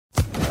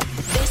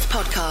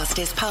podcast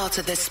is part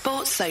of the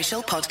Sports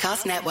Social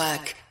Podcast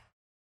Network.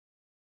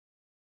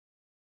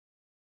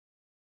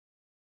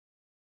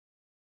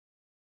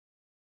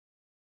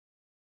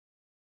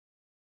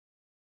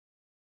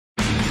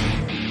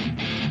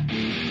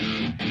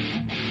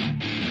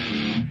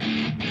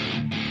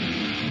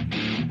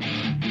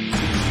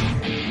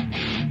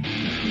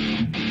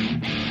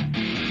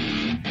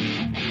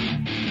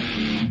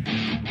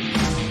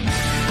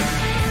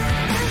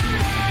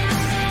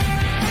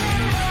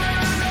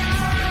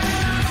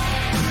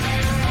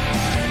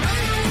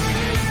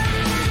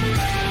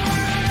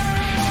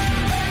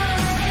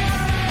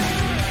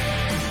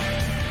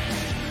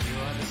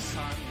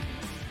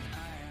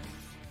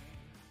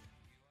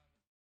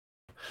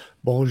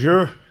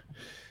 Bonjour,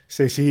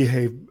 c'est ici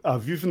à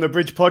Vue from the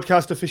Bridge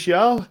podcast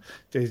officiel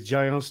des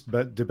Giants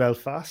de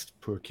Belfast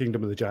pour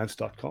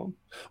kingdomofthegiants.com.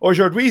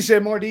 Aujourd'hui, c'est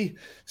mardi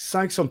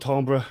 5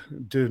 septembre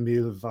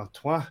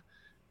 2023.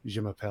 Je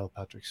m'appelle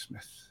Patrick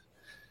Smith.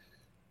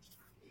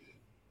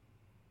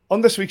 On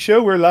this week's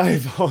show, we're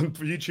live on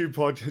YouTube,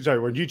 we're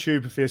on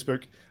YouTube,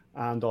 Facebook,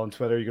 and on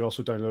Twitter. You can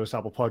also download us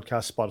Apple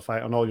Podcasts,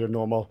 Spotify, and all your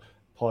normal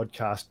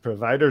podcast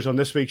providers. On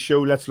this week's show,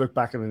 let's look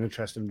back on an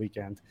interesting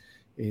weekend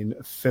in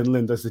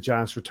Finland as the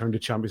Giants return to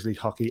Champions League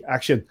hockey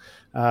action.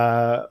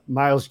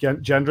 Miles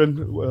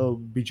Gendron will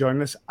be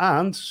joining us,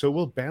 and so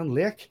will Ben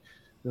Lake.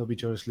 They'll be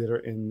joining us later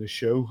in the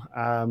show.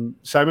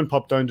 Simon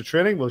popped down to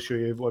training. We'll show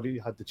you what he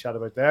had to chat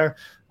about there.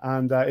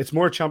 And it's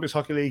more Champions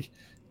Hockey League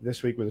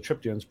this week with a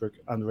trip to Innsbruck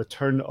and the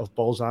return of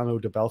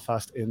Bolzano to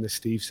Belfast in the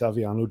Steve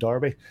Saviano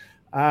derby.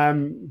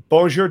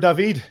 Bonjour,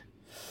 David.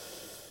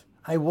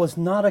 I was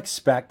not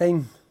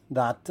expecting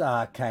that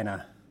kind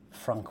of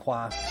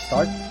Francois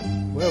start.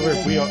 Well,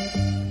 we are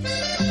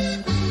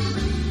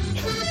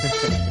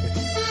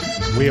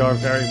we are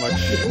very much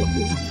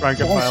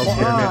francophiles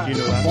here, mate. You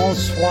know that.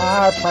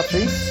 Bonsoir,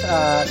 Patrice.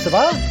 Ça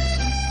va?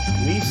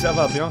 Oui, ça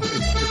va bien.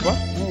 Et toi?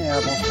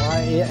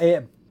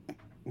 Bonsoir.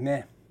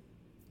 Mais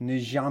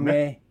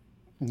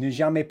ne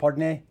jamais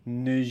pardonner,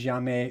 ne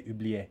jamais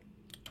oublier.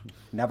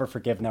 Never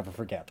forgive, never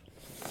forget.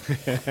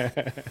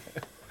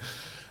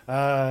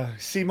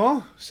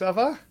 Simon, ça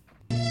va?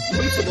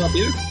 Oui, ça va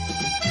bien.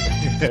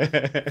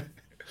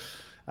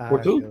 I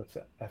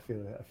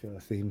feel a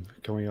theme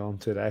coming on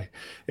today.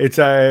 It's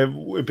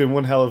been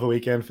one hell of a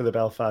weekend for the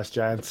Belfast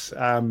Giants.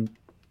 Do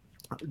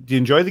you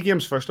enjoy the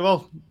games first of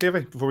all,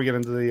 David? Before we get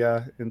into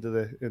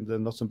the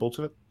nuts and bolts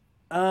of it.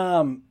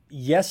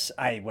 Yes,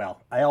 I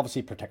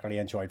obviously particularly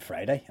enjoyed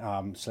Friday,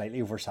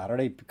 slightly over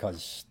Saturday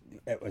because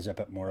it was a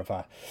bit more of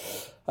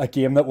a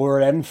game that we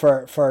were in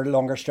for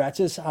longer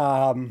stretches.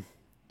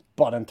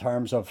 But in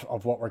terms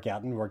of what we're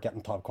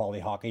getting top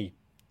quality hockey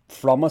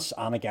from us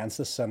and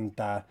against us, and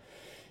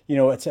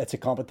it's a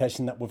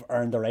competition that we've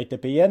earned the right to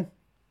be in.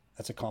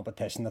 It's a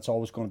competition that's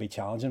always going to be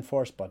challenging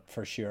for us, but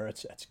for sure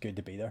it's good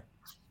to be there.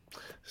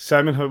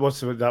 Simon,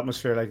 what's the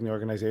atmosphere like in the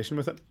organisation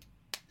with it?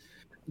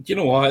 You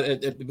know what?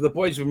 The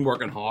boys have been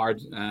working hard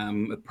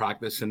at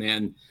practice, and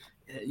then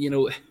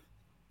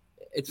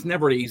it's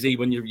never easy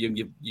when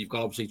you've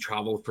got obviously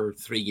traveled for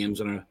 3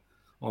 games on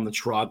the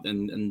trot,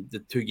 and the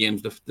 2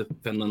 games to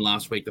Finland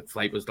last week. The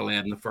flight was delayed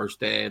on the first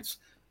day. It's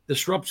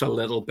disrupts a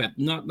little bit,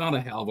 not a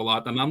hell of a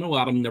lot. And I know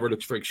Adam never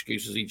looks for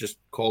excuses; he just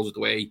calls it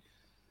the way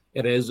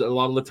it is a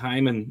lot of the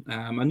time. And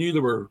I knew they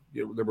were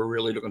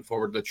really looking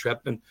forward to the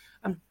trip. And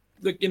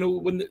look,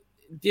 when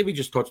Davey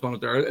just touched on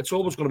it there, it's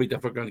always going to be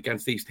difficult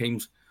against these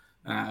teams,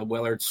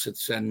 whether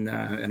it's in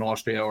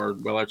Austria or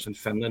whether it's in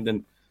Finland.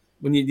 And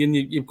when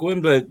you go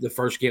into the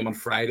first game on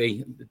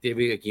Friday,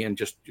 Davey again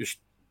just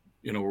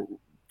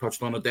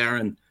touched on it there,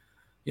 and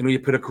you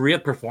put a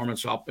great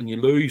performance up and you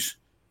lose.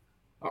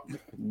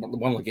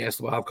 One of the guests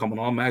we'll have coming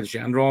on, Miles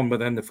Gendron,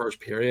 within the first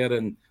period,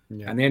 and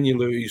then you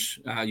lose.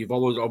 You've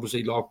always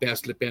obviously locked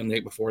desolate Ben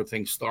Lake before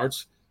things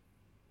starts.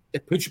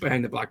 It puts you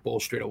behind the black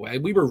ball straight away.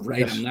 We were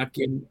right in that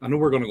game. I know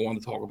we're going to go on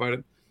to talk about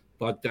it,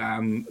 but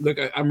look,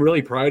 I'm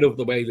really proud of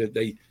the way that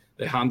they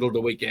handled the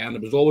weekend.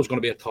 It was always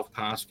going to be a tough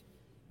task,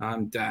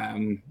 and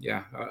I'm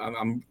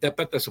a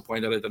bit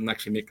disappointed I didn't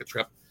actually make the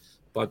trip,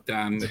 but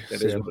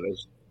it is what it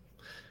is.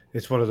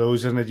 It's one of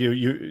those, isn't it?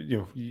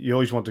 You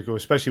always want to go,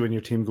 especially when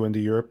your team go into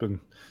Europe and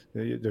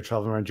they're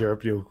traveling around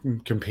Europe,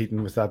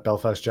 competing with that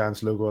Belfast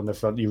Giants logo on the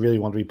front. You really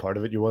want to be part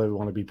of it. You really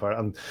want to be part,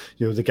 and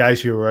the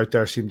guys who were out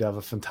there seem to have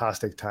a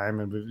fantastic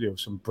time, and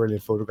some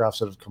brilliant photographs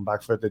that have come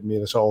back for it that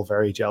made us all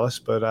very jealous.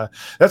 But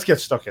let's get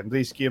stuck into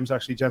these games,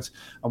 actually, gents,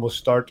 and we'll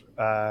start.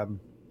 I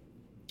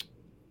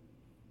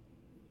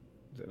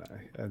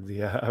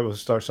will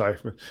start. Sorry,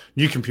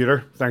 new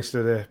computer. Thanks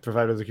to the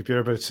provider of the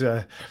computer, but it's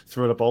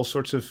throwing up all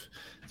sorts of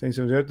things.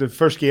 The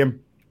first game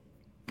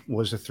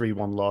was a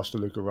 3-1 loss to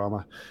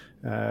Lukarama.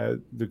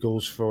 The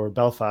goals for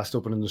Belfast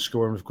opening the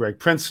scoring with Greg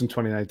Prince in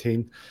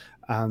 2019,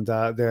 and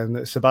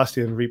then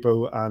Sebastian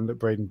Repo and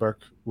Braden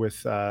Burke with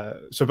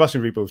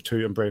Sebastian Repo with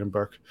 2 and Braden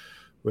Burke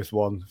with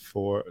 1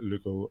 for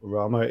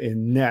Lukarama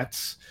in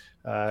nets.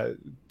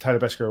 Tyler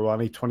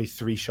Beskarowany,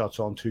 23 shots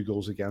on, 2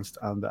 goals against,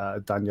 and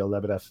Daniel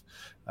Lebedev,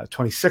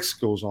 26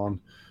 goals on,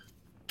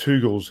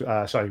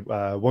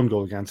 one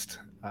goal against.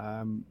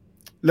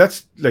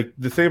 Let's like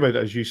the thing about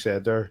it, as you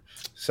said there,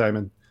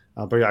 Simon.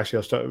 But actually,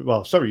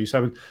 I'll start with you,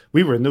 Simon.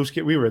 We were in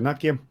that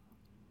game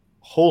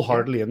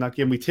wholeheartedly in that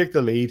game. We take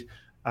the lead,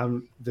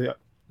 and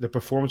the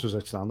performance was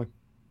outstanding.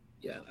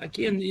 Yeah,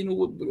 again,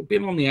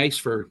 being on the ice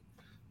for,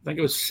 I think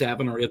it was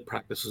 7 or 8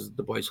 practices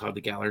the boys had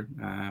together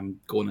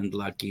going into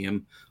that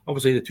game.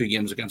 Obviously, the 2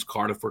 games against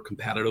Cardiff were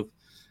competitive.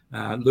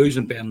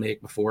 Losing Ben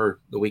Lake before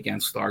the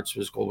weekend starts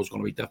was always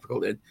going to be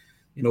difficult.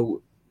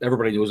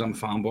 Everybody knows I'm a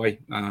fanboy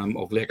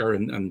of Laker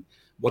and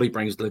what he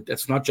brings.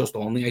 It's not just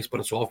on the ice, but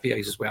it's off the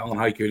ice as well, and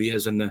how good he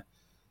is in the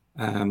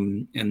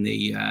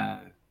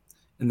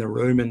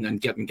room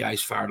and getting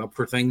guys fired up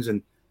for things.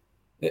 And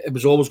it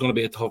was always going to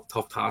be a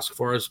tough task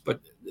for us.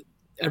 But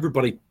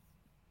everybody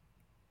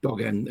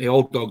dug in. They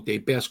all dug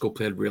deep. Besco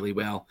played really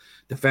well.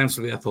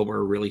 Defensively, I thought we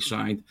were really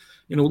sound.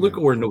 Look,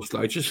 we're no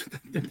slouches.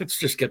 Let's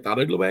just get that out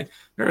of the way.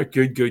 They're a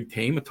good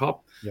team, a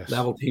top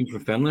level team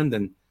from Finland.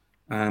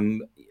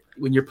 And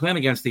when you're playing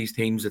against these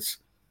teams, it's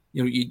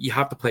you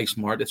have to play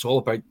smart. It's all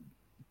about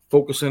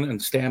focusing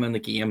and staying in the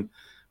game.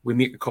 We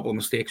make a couple of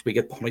mistakes, we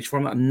get punished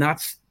from it, and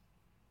that's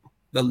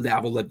the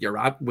level that you're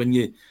at when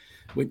you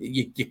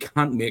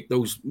can't make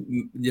those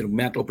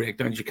mental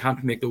breakdowns. You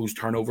can't make those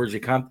turnovers. You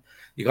got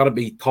to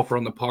be tougher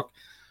on the puck.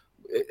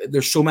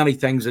 There's so many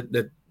things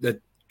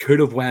that could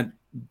have went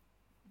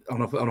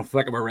on a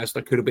flick of a wrist.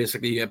 That could have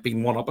basically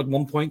been 1 up at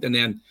one point, and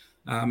then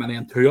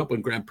 2 up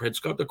when Graham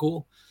Pridge got the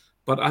goal.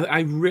 But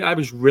I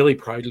was really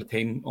proud of the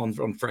team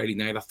on Friday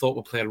night. I thought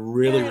we played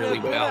really, really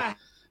well.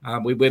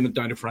 We went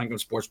down to Franklin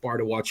Sports Bar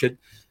to watch it.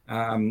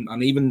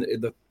 And even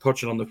the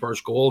touching on the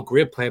first goal,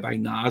 great play by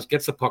Naz,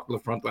 gets the puck to the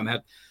front of the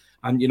net.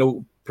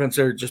 And,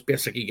 Princer just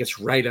basically gets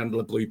right into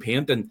the blue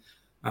paint. And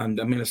I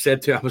mean,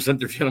 I was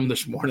interviewing him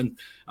this morning,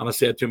 and I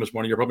said to him this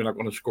morning, you're probably not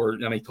going to score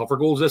any tougher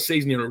goals this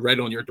season, right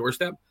on your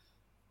doorstep.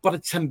 But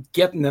it's him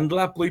getting into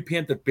that blue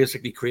paint that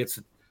basically creates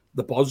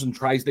the buzz and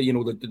tries to,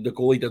 the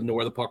goalie didn't know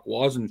where the puck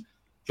was. And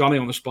Johnny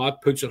on the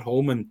spot puts it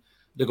home, and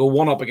they go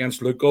 1 up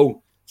against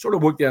Luco. Sort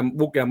of woke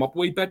them up a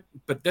wee bit.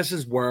 But this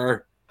is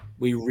where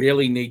we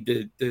really need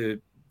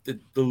to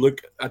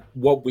look at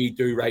what we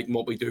do right and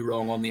what we do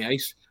wrong on the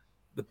ice.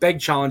 The big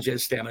challenge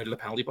is staying out of the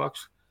penalty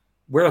box.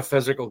 We're a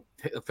physical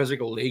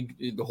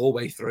league the whole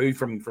way through,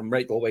 from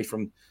right the whole way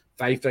from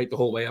Fife right the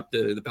whole way up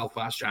to the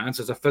Belfast Giants.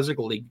 It's a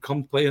physical league.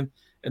 Come playing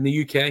in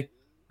the UK,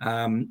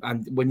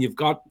 and when you've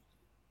got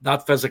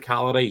that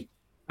physicality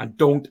and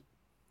don't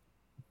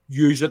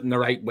use it in the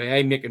right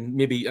way, making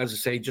maybe, as I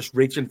say, just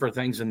reaching for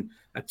things, and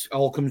it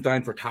all comes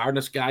down for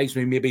tiredness. Guys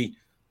who maybe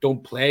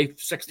don't play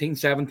 16,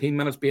 17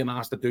 minutes being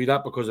asked to do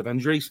that because of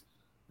injuries,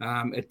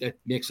 it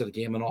makes the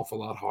game an awful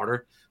lot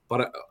harder.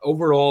 But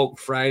overall,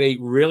 Friday,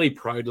 really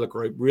proud of the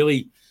group,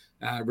 really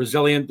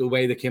resilient the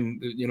way they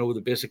came,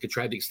 they basically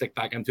tried to stick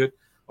back into it.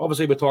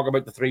 Obviously, we talk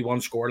about the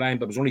 3-1 scoreline,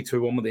 but it was only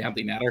 2-1 with the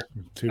empty netter.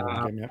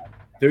 2-1 game, yeah.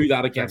 Do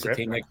that against a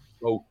team like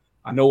so.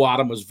 I know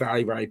Adam was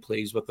very, very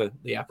pleased with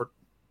the effort.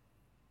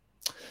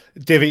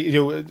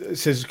 Davey,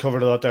 Sis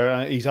covered a lot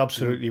there. He's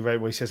absolutely right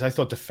what he says. I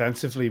thought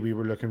defensively we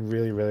were looking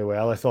really, really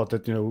well. I thought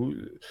that,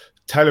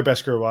 Tyler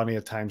Beskorowany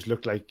at times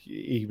looked like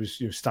he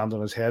was standing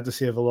on his head to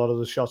save a lot of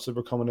the shots that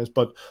were coming in.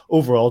 But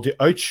overall, to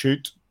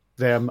outshoot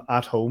them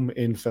at home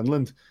in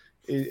Finland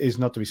is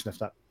not to be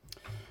sniffed at.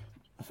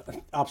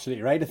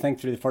 Absolutely right. I think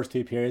through the first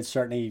 2 periods,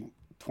 certainly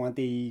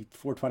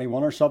 24-21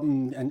 or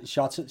something, and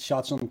shots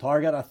on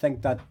target. I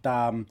think that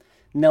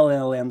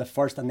 0-0 in the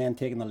first, and then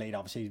taking the lead,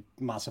 obviously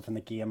massive in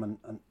the game,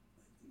 and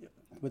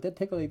we did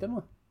take the lead, didn't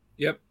we?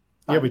 Yep.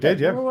 Yeah, we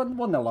did. Yeah, we were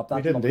 1-0 up.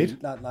 We did indeed.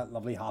 That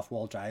lovely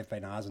half-wall drive by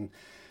Naz, and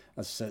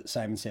as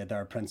Simon said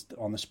there, Prince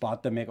on the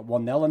spot to make it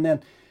 1-0, and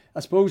then I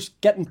suppose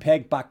getting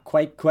pegged back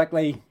quite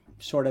quickly,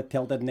 sort of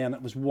tilted, and then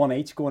it was 1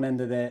 each going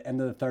into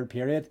the third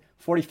period.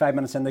 45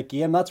 minutes in the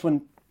game, that's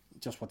when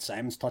just what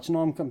Simon's touching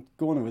on,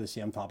 going over the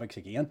same topics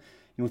again.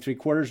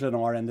 3/4 of an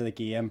hour into the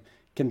game.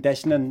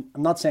 Conditioning,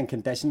 I'm not saying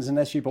conditions an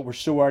issue, but we're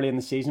so early in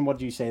the season. What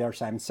do you say there,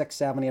 Simon? 6,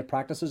 7, 8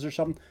 practices or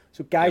something?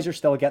 So guys are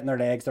still getting their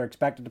legs. They're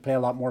expected to play a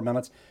lot more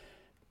minutes.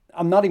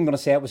 I'm not even going to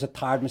say it was a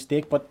tired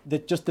mistake, but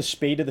just the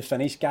speed of the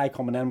finish, guy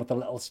coming in with a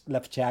little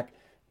lift check,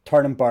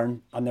 turn and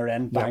burn, and they're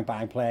in, bang,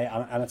 bang play,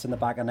 and it's in the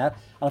back of net.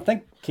 And I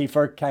think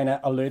Kiefer kind of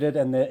alluded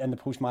in the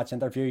post-match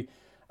interview,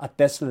 at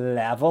this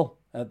level,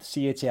 at the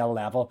CHL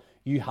level,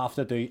 you have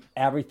to do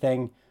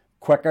everything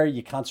quicker.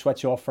 You can't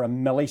switch off for a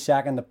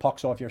millisecond. The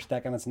puck's off your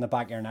stick and it's in the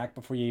back of your neck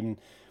before you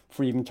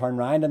even turn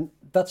around. And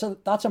that's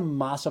a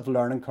massive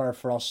learning curve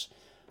for us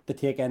to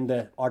take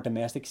into our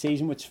domestic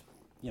season, which,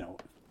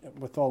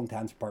 with all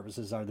intents and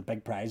purposes, are the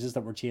big prizes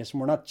that we're chasing.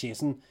 We're not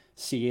chasing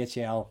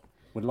CHL.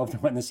 We'd love to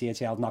win the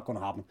CHL. It's not going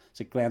to happen. It's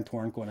like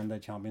Glentoran going into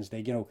the Champions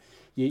League.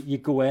 You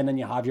go in and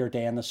you have your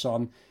day in the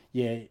sun.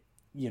 You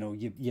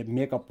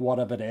make up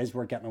whatever it is.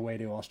 We're getting away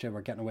to Austria.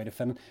 We're getting away to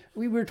Finland.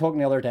 We were talking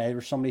the other day.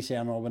 Where somebody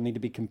saying, "Oh, we need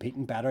to be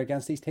competing better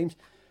against these teams."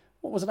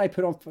 What was it I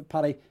put on,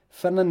 Paddy?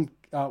 Finland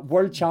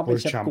World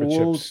Championship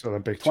gold,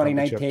 Olympic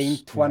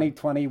 2019,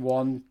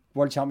 2021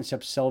 World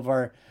Championship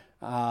silver,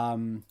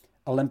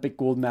 Olympic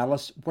gold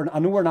medalists. I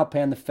know we're not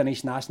playing the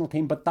Finnish national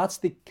team, but that's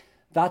the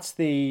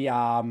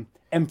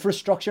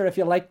infrastructure, if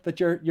you like, that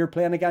you're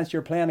playing against.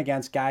 You're playing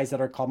against guys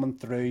that are coming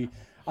through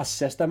a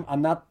system,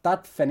 and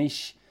that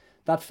Finnish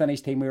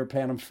team we were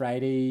playing on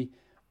Friday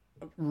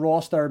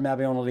roster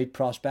maybe on elite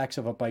prospects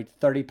of about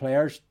 30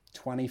 players,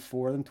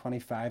 24 of them,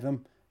 25 of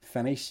them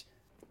Finnish,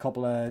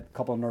 couple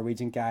of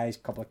Norwegian guys,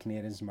 couple of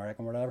Canadians,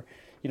 American, whatever.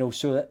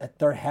 So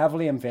they're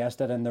heavily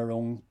invested in their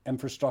own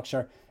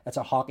infrastructure. It's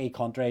a hockey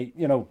country.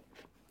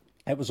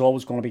 It was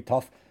always going to be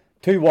tough.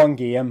 2-1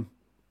 game,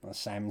 as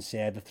Simon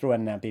said, to throw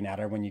in an empty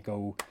netter when you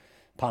go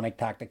panic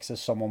tactics,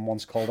 as someone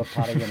once called it,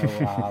 Paddy,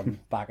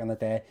 back in the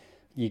day.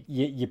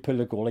 You pull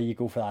the goalie, you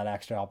go for that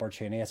extra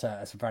opportunity. It's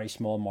a very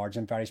small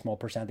margin, very small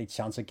percentage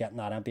chance of getting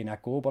that empty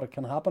net goal, but it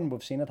can happen.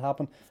 We've seen it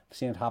happen. We've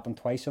seen it happen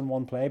twice in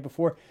one play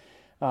before.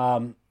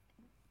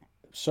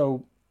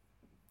 So,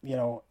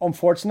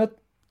 unfortunate,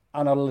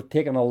 and it'll have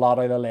taken a lot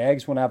out of the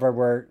legs whenever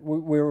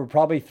we were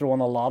probably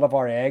throwing a lot of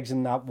our eggs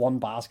in that one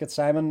basket,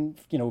 Simon.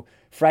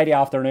 Friday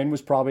afternoon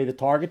was probably the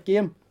target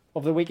game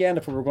of the weekend.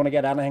 If we were going to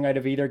get anything out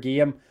of either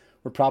game,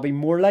 we're probably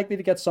more likely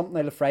to get something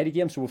out of the Friday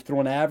game. So we've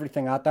thrown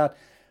everything at that.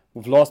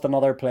 We've lost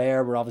another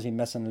player. We're obviously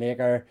missing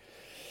Laker.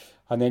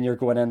 And then you're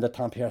going into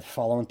Tampere the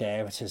following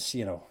day, which is,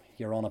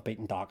 you're on a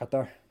beaten docket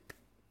there.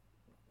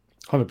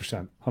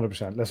 100%.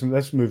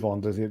 Let's move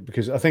on to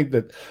because I think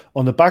that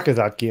on the back of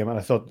that game, and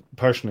I thought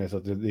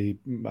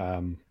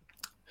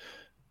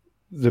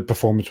the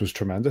performance was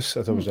tremendous.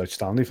 I thought it was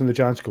outstanding from the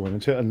Giants going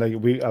into it. And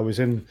I was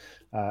in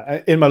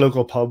my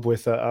local pub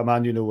with a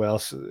man you know well,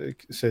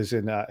 says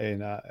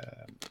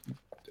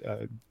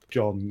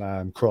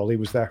John Crawley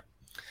was there.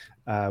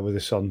 With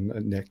his son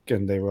Nick,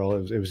 and it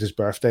was his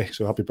birthday,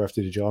 so happy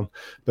birthday to John.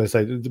 But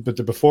but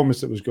the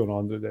performance that was going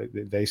on,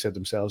 they said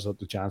themselves that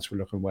the Giants were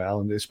looking well,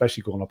 and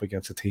especially going up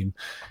against a team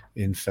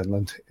in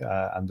Finland,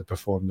 and they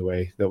performed the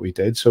way that we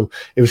did. So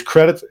it was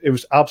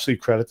absolute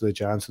credit to the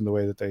Giants in the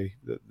way that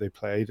they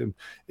played, and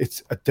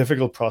it's a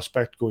difficult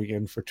prospect going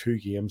in for 2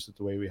 games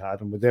the way we had,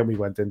 and then we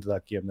went into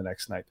that game the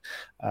next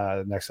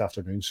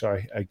afternoon,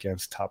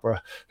 against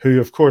Tampere,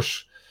 who of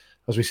course,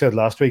 as we said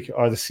last week,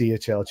 are the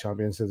CHL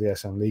champions, of the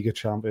SM Liga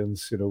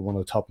champions, one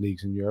of the top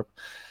leagues in Europe.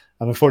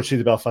 And unfortunately,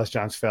 the Belfast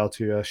Giants fell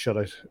to a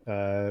shutout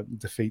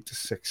defeat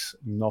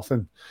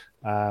 6-0.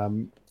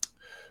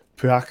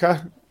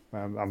 Puaka,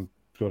 I'm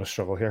going to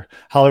struggle here.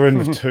 Halloran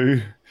with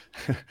 2,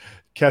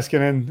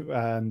 Keskinen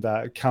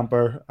and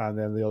Camper, and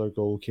then the other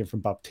goal came from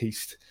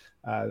Baptiste,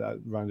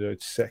 that rounded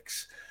out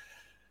 6.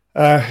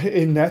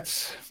 In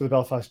nets for the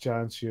Belfast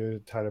Giants, you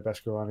had Tyler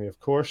Beskorani, of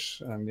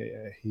course, and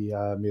he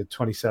made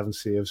 27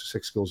 saves,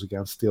 6 goals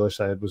against. The other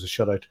side was a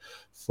shutout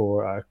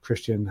for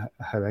Christian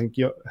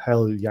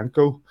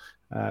Helyanko,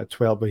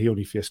 12, but he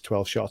only faced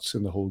 12 shots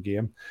in the whole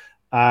game.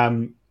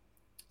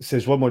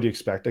 Says, what more do you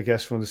expect? I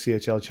guess from the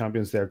CHL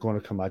champions, they're going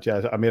to come at you.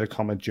 I made a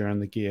comment during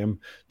the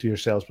game to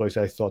yourselves, boys.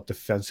 I thought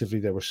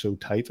defensively they were so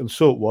tight, and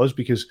so it was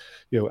because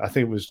I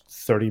think it was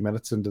 30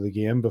 minutes into the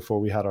game before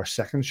we had our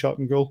second shot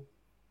and goal.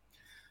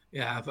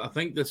 Yeah, I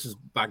think this is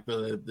back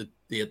to the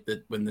date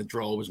that when the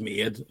draw was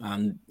made,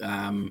 and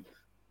one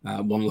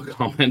of the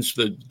comments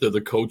to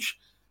the coach,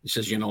 he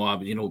says,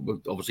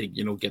 obviously,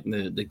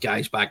 getting the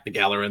guys back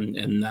together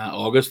in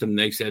August, and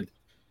they said,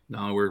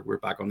 no, we're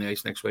back on the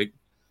ice next week.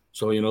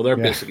 So they're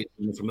basically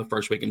from the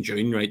first week in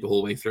June, right, the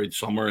whole way through the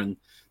summer, and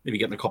maybe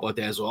getting a couple of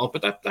days off.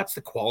 But that's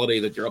the quality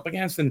that you're up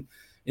against. And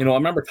I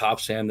remember Taff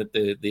saying that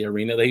the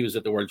arena that he was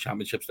at the World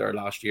Championships there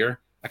last year,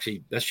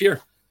 actually this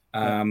year.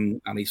 And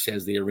he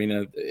says the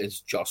arena is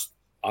just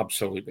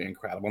absolutely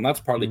incredible, and that's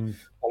probably one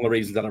of the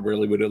reasons that I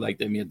really would have liked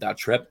to make that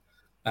trip.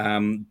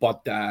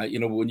 But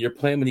when you're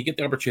playing, when you get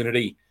the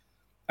opportunity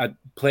at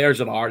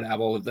players at our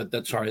level, at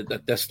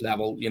this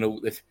level,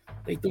 if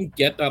they don't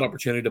get that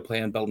opportunity to play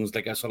in buildings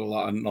like this an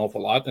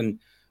awful lot, and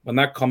when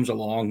that comes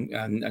along,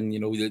 and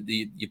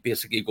you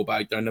basically go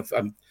back there,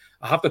 and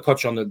I have to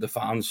touch on the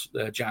fans,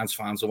 the Giants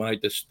fans that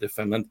went out to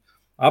Finland,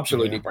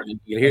 absolutely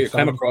brilliant. You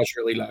came across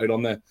really loud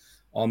on the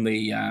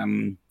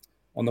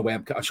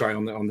web,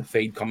 on the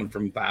feed coming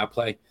from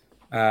Viaplay.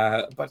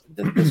 But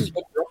this is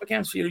what you're up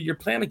against. You're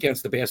playing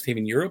against the best team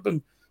in Europe,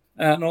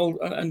 and all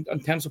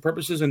intents and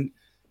purposes. And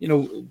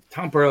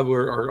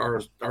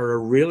Tampere are a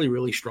really,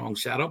 really strong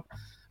setup.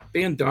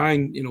 Being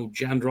down,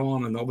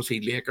 Gendron and obviously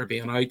Laker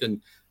being out,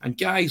 and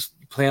guys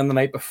playing the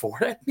night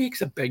before, it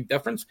makes a big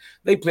difference.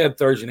 They played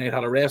Thursday night,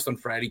 had a rest on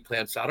Friday,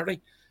 played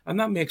Saturday, and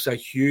that makes a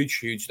huge,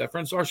 huge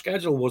difference. Our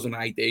schedule wasn't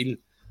ideal.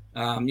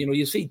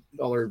 You see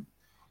other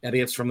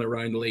idiots from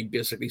around the league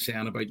basically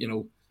saying about,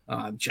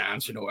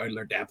 Giants, out of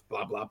their depth,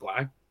 blah, blah,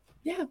 blah.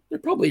 Yeah, they're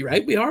probably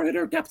right. We are at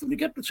our depth when we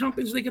get the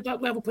Champions League at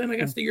that level playing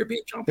against the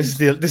European champions.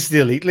 This is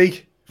the elite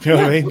league. You know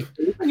what I mean?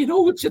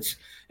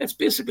 It's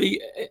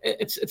basically,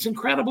 it's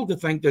incredible to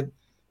think that,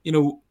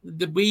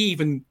 that we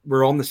even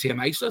were on the same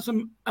ice as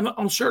them, and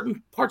on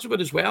certain parts of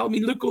it as well. I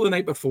mean, Luco the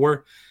night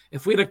before,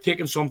 if we'd have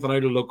taken something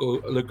out of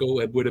Luco,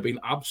 it would have been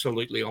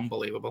absolutely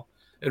unbelievable.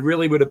 It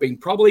really would have been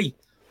probably,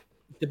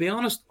 to be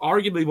honest,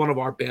 arguably one of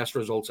our best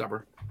results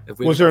ever.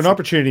 Was there an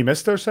opportunity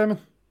missed there, Simon?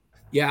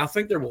 Yeah, I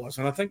think there was,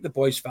 and I think the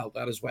boys felt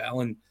that as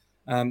well. And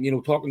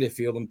talking to a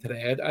few of them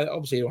today, I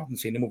obviously haven't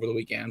seen them over the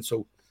weekend,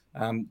 so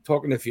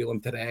talking to a few of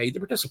them today, they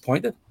were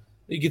disappointed.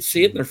 You could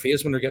see it in their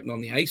face when they're getting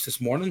on the ice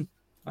this morning.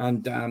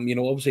 And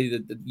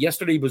obviously,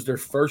 yesterday was their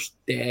first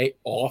day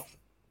off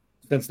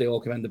since they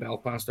all came into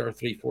Belfast there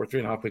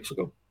 3.5 weeks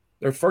ago.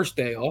 Their first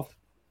day off.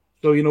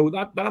 So,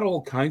 that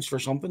all counts for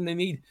something.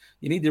 You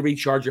need to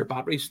recharge your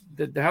batteries.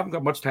 They haven't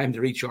got much time to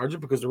recharge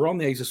it because they were on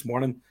the ice this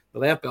morning. They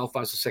left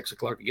Belfast at 6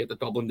 o'clock to get to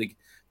Dublin to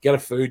get a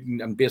food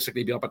and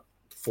basically be up at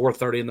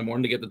 4:30 in the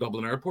morning to get to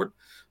Dublin Airport.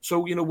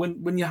 So,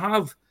 when you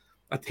have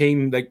a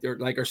team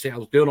like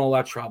ourselves doing all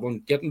that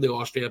traveling, getting to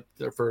Austria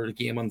for the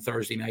game on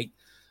Thursday night,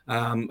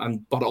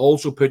 but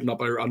also putting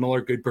up another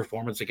good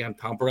performance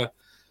against Tampere,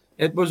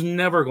 it was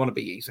never going to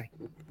be easy.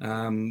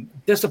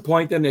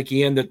 Disappointing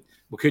again that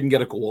we couldn't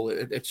get a goal.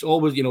 It's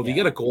always, if you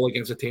get a goal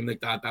against a team like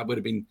that, that would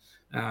have been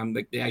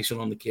like the icing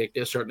on the cake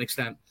to a certain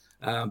extent.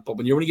 But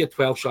when you only get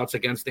 12 shots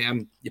against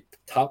them,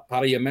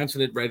 Paddy, you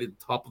mentioned it right at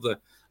the top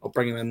of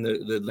bringing in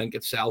the link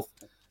itself.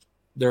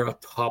 They're a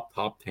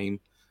top team.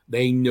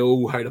 They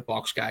know how to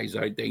box guys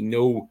out. They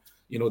know,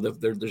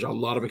 there's a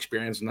lot of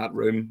experience in that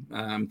room,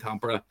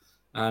 Tampere,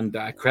 and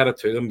credit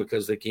to them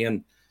because,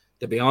 again,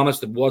 to be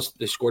honest,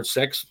 they scored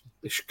 6.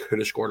 They could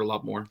have scored a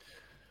lot more.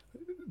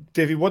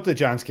 Davey, what did the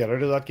Giants get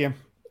out of that game?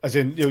 As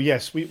in,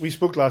 yes, we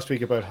spoke last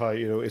week about how,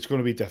 it's going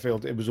to be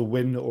difficult. It was a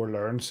win or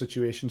learn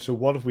situation. So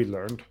what have we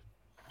learned?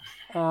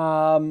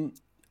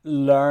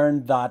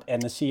 Learned that in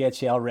the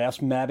CHL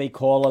refs maybe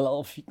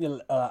call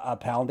a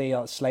penalty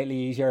slightly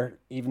easier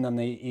even than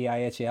the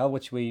EIHL,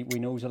 which we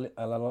know is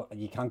a little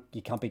you can't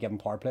be given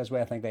power plays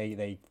away. I think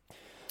they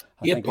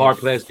power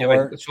plays.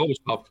 It's always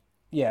tough.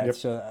 Yeah, yep.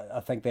 So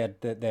I think they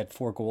had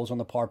 4 goals on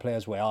the power play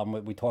as well, and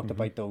we talked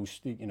about those.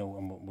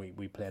 And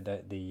we played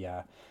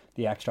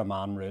the extra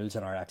man rules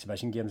in our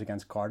exhibition games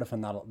against Cardiff,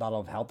 and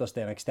that'll have helped us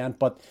to an extent.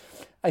 But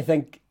I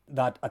think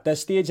that at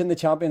this stage in the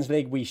Champions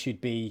League, we should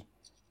be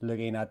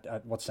looking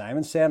at what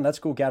Simon's saying. Let's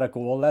go get a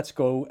goal. Let's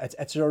go.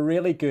 It's a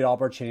really good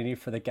opportunity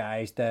for the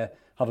guys to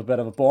have a bit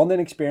of a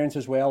bonding experience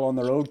as well on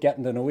the road,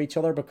 getting to know each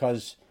other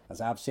because, as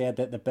I've said,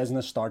 the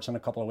business starts in a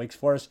couple of weeks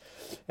for us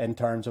in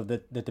terms of the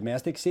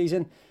domestic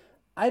season.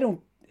 I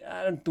don't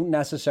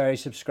necessarily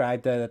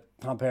subscribe that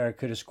Tampere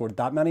could have scored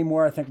that many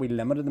more. I think we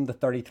limited them to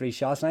 33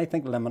 shots, and I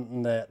think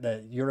limiting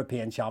the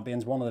European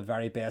champions, one of the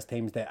very best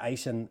teams, the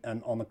ice and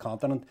on the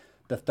continent,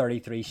 the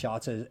 33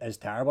 shots is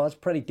terrible. It's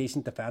pretty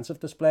decent defensive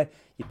display.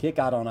 You take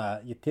that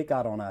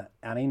on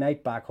any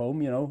night back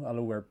home,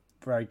 although we're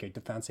very good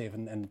defensive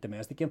in the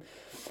domestic game.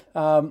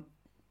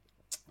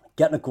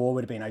 Getting a goal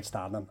would have been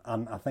outstanding,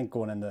 and I think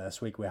going into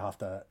this week we have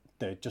to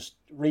just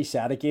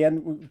reset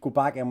again, go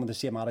back in with the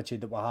same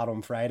attitude that we had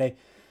on Friday.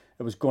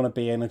 It was going to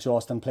be an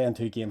exhausting. Playing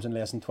 2 games in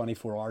less than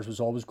 24 hours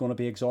was always going to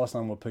be exhausting,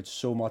 and we'll put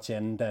so much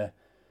into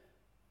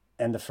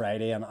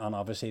Friday, and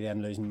obviously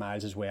then losing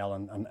Miles as well,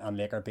 and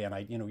Laker being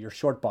out. You're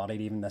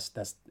short-bodied even this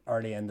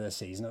early into the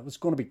season. It was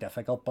going to be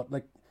difficult, but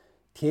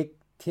take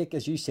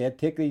as you said,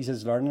 take these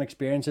as learning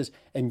experiences.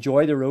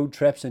 Enjoy the road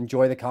trips,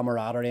 enjoy the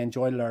camaraderie,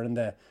 enjoy learning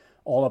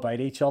all about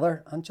each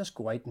other, and just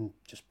go out and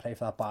just play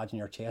for that badge in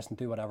your chest and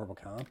do whatever we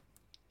can.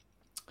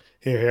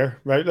 Here.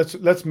 Right,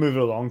 let's move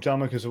it along,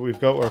 gentlemen, because we've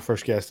got our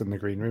first guest in the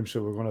green room,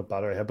 so we're going to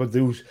batter ahead. But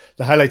the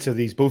highlights of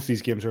both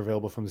these games are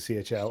available from the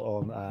CHL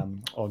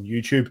on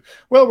YouTube.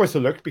 Well worth a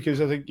look, because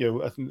I think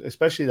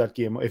especially that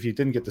game. If you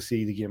didn't get to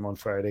see the game on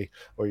Friday,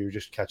 or you were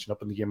just catching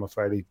up on the game on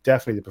Friday,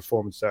 definitely the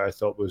performance there I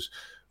thought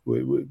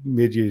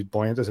made you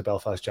buoyant as a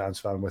Belfast Giants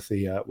fan with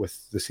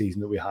the season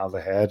that we have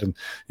ahead. And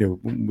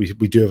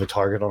we do have a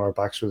target on our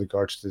backs with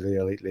regards to the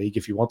Elite League.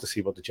 If you want to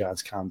see what the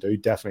Giants can do,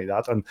 definitely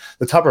that. And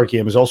the Tampere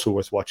game is also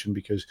worth watching,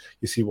 because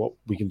you see what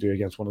we can do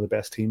against one of the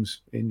best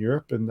teams in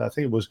Europe. And I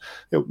think it was,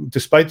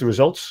 despite the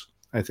results,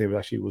 I think it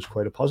actually was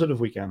quite a positive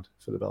weekend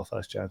for the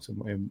Belfast Giants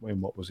in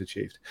what was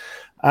achieved.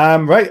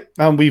 Right,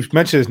 and we've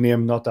mentioned his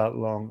name not that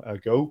long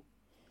ago.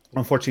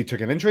 Unfortunately,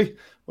 took an injury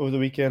over the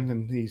weekend,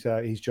 and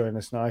he's joining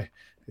us now.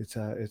 It's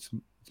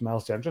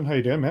Miles Gentron. How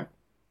you doing, mate?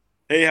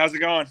 Hey, how's it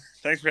going?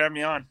 Thanks for having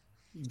me on.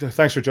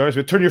 Thanks for joining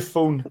us. Turn your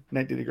phone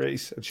 90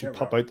 degrees. It should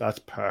pop out. That's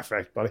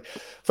perfect, buddy.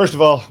 First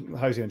of all,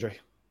 how's the injury?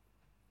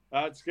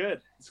 It's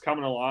good. It's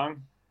coming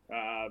along.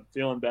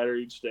 Feeling better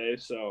each day,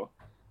 so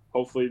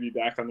hopefully be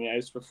back on the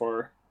ice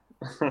before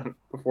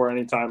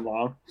any time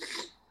long.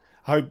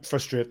 How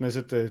frustrating is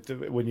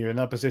it when you're in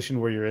that position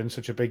where you're in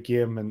such a big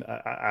game and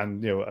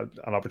an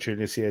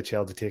opportunity at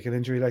CHL to take an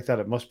injury like that?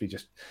 It must be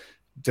just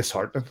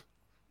disheartening.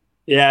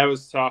 Yeah, it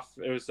was tough.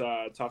 It was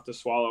tough to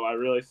swallow. I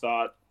really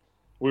thought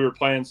we were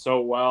playing so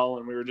well,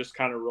 and we were just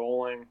kind of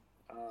rolling.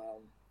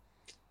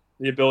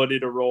 The ability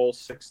to roll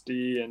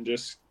 60 and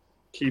just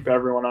keep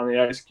everyone on the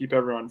ice, keep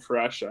everyone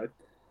fresh.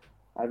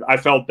 I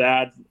felt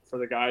bad for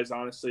the guys,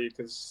 honestly,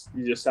 because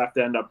you just have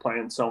to end up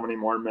playing so many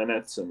more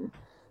minutes and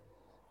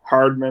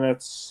hard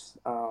minutes,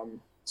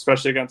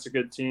 especially against a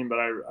good team. But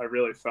I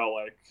really felt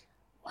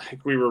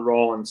like we were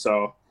rolling,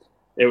 so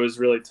it was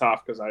really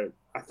tough because I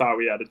thought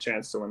we had a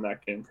chance to win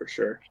that game for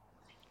sure.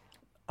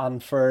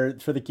 And for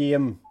the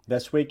game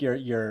this week,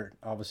 you're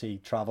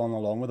obviously traveling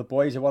along with the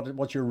boys.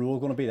 What's your role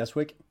going to be this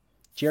week?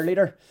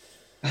 Cheerleader?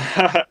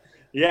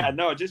 Yeah,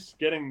 no, just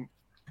getting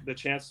the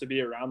chance to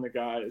be around the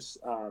guys.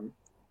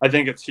 I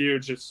think it's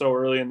huge. It's so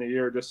early in the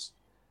year, just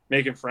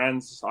making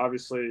friends.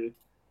 Obviously,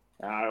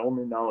 I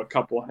only know a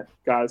couple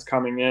guys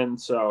coming in,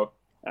 so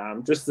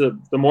just the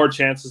more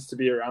chances to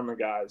be around the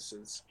guys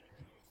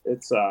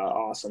it's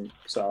awesome.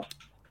 So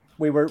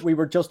we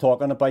were just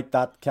talking about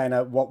that kind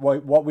of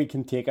what we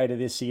can take out of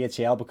this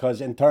CHL,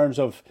 because in terms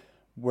of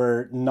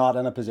we're not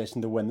in a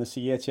position to win the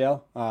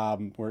CHL.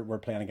 We're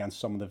playing against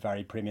some of the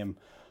very premium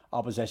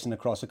opposition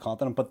across the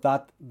continent, but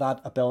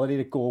that ability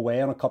to go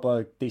away on a couple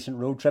of decent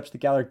road trips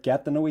together,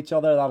 get to know each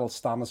other, that'll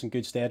stand us in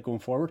good stead going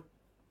forward.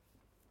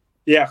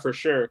 Yeah, for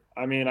sure.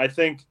 I mean, I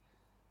think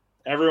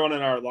everyone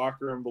in our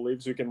locker room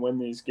believes we can win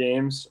these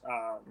games.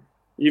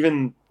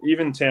 Even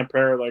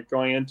Tampere, like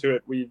going into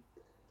it,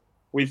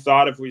 we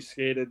thought if we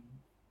skated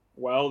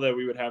well that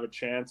we would have a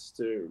chance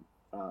to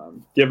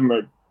give them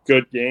a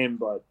good game.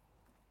 But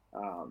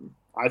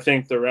I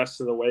think the rest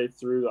of the way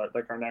through,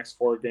 like our next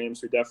 4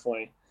 games,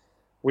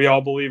 we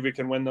all believe we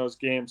can win those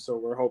games. So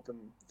we're hoping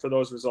for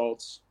those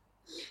results.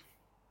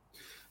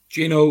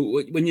 Gino,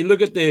 when you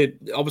look at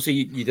obviously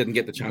you didn't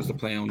get the chance to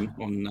play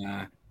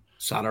on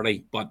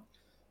Saturday, but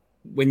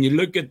when you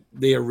look at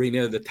the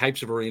arena, the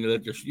types of arena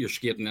that you're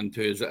skating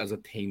into as a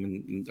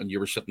team, and you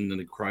were sitting in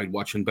the crowd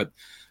watching, but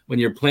when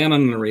you're playing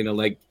in an arena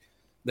like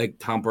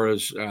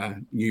Tampere's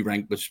new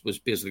rink, which was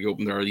basically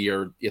opened there a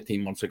year,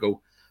 18 months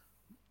ago,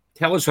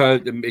 tell us how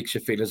it makes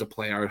you feel as a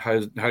player, how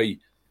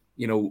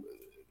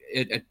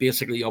it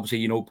basically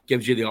obviously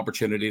gives you the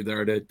opportunity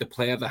there to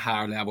play at a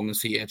higher level in the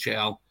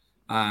CHL,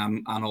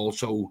 and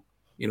also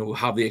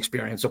have the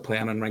experience of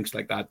playing in rinks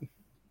like that.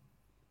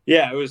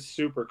 Yeah, it was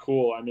super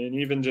cool. I mean,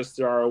 even just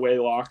our away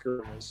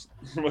locker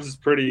was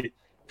pretty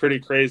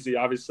crazy.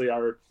 Obviously,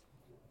 our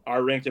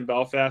rink in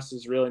Belfast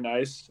is really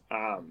nice,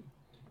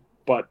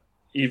 but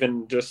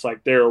even just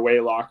like their away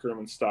locker room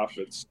and stuff,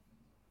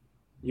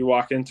 you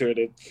walk into it,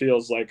 it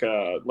feels like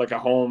a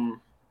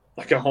home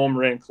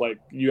rink. Like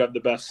you have the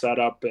best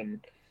setup,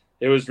 and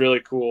it was really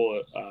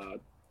cool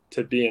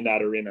to be in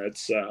that arena.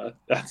 It's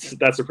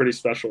that's a pretty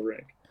special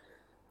rink.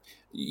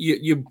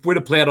 You would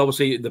have played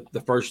obviously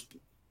the first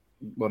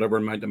whatever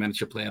amount of minutes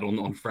you played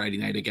on Friday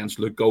night against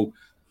Lugo.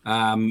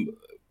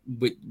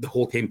 But the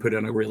whole team put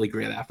in a really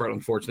great effort.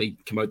 Unfortunately,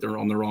 came out there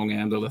on the wrong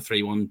end of the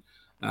 3-1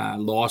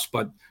 loss.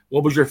 But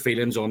what was your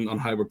feelings on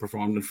how we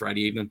performed on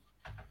Friday evening?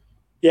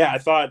 Yeah, I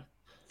thought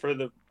I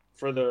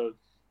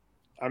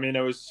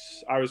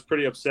was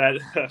pretty upset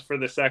for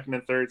the second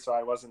and third, so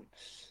I wasn't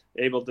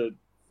able to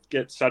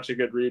get such a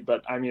good read.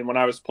 But I mean, when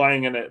I was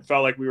playing in it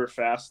felt like we were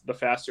the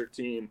faster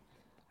team.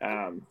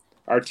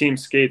 Our team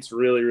skates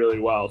really, really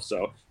well.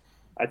 So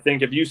I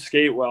think if you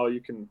skate well, you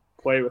can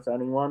play with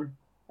anyone.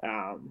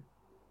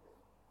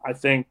 I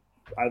think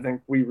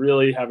we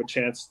really have a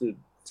chance to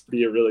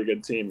be a really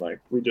good team. Like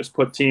we just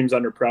put teams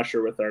under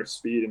pressure with our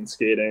speed and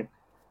skating.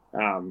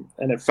 And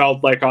it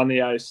felt like on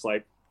the ice,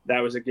 like that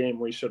was a game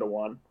we should have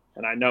won.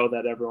 And I know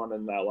that everyone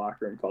in that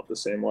locker room felt the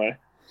same way.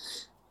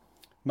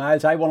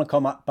 Miles, I want to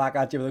come back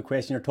at you with a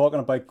question. You're talking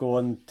about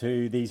going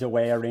to these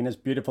away arenas,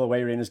 beautiful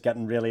away arenas,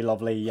 getting really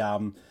lovely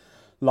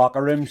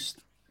locker rooms.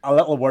 A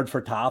little word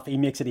for Taff. He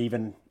makes it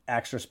even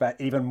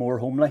even more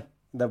homely.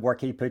 The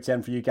work he puts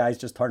in for you guys,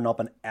 just turning up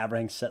and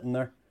everything's sitting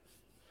there.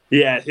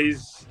 Yeah,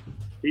 he's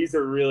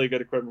a really good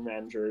equipment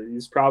manager.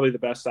 He's probably the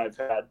best I've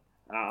had.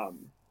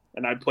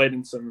 And I played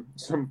in some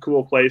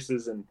cool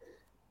places, and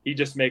he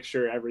just makes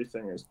sure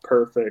everything is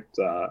perfect.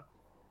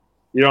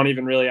 You don't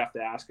even really have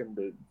to ask him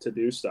to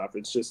do stuff.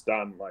 It's just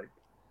done. Like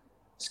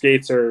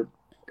skates are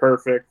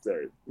perfect.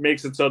 It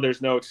makes it so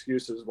there's no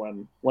excuses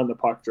when the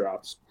puck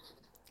drops.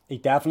 He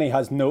definitely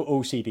has no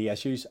OCD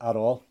issues at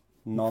all.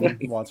 None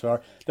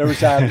whatsoever. There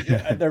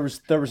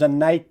was a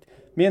night,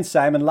 me and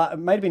Simon, it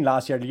might have been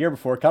last year, the year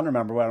before, can't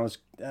remember when it was,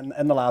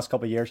 in the last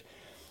couple of years.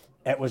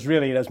 It was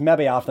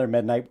maybe after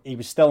midnight. He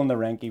was still in the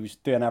rink. He was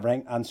doing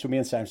everything. And so me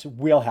and Simon said,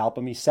 we'll help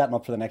him. He's setting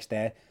up for the next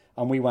day.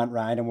 And we went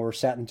round and we were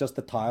setting just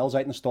the tiles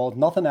out in the stall.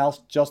 Nothing else,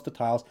 just the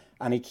tiles.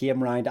 And he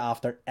came round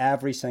after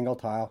every single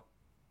tile.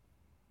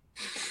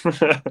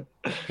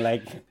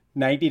 Like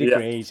 90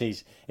 degrees. Yeah.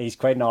 He's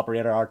quite an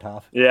operator, our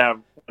Taff. Yeah.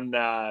 And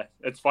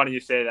it's funny you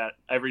say that.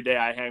 Every day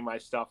I hang my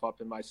stuff up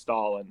in my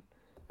stall, and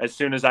as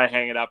soon as I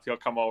hang it up, he'll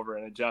come over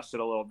and adjust it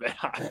a little bit.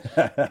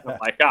 I'm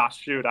like,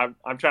 shoot,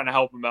 I'm trying to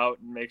help him out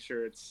and make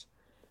sure it's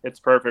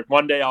perfect.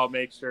 One day I'll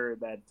make sure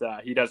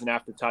that he doesn't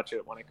have to touch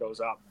it when it goes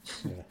up.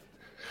 Yeah.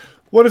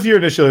 What have your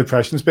initial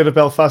impressions been of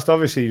Belfast?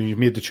 Obviously, you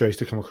made the choice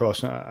to come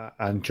across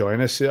and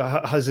join us.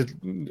 Has it,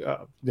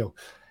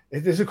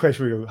 it is a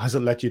question where has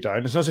it let you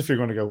down? It's not as if you're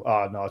going to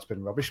go, no, it's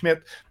been rubbish, mate.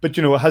 But,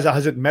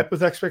 has it met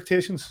with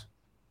expectations?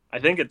 I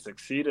think it's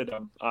exceeded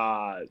them.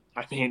 I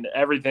mean,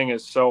 everything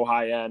is so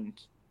high end.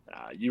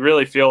 You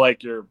really feel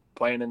like you're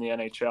playing in the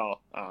NHL.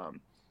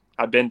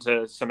 I've been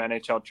to some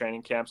NHL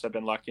training camps. I've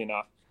been lucky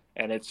enough,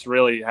 and it's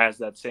really has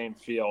that same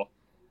feel,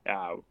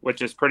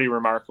 which is pretty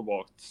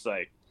remarkable. It's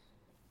like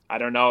I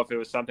don't know if it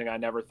was something I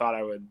never thought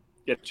I would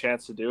get a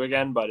chance to do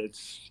again, but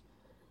it's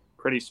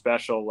pretty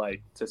special,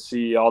 like, to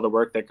see all the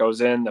work that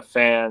goes in, the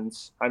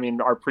fans. I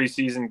mean, our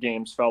preseason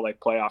games felt like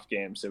playoff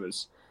games. It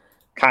was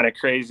kind of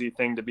crazy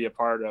thing to be a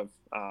part of.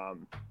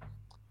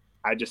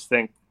 I just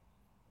think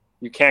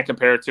you can't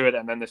compare it to it.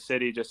 And then the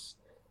city, just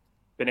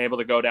been able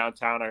to go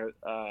downtown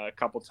a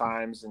couple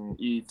times and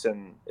eat,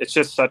 and it's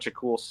just such a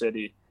cool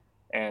city.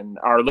 And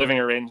our living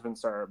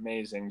arrangements are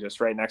amazing,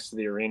 just right next to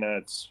the arena.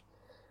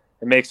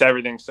 It makes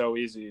everything so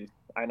easy,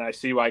 and I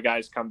see why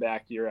guys come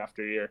back year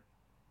after year.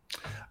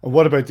 And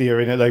what about the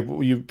arena? Like,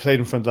 you played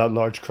in front of that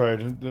large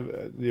crowd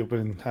in the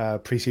opening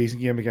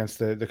preseason game against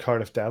the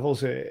Cardiff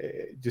Devils.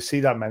 Do you see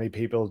that many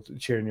people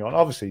cheering you on?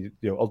 Obviously,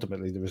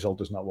 ultimately the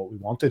result is not what we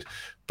wanted,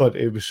 but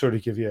it would sort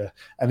of give you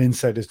an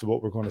insight as to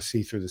what we're going to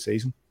see through the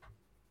season.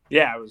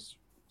 Yeah, it was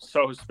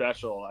so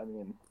special. I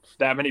mean,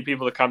 that many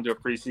people to come to a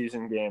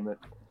preseason game.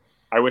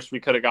 I wish we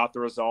could have got the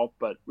result,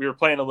 but we were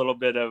playing a little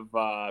bit of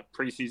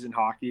preseason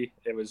hockey.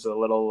 It was a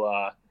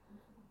little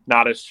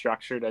not as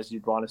structured as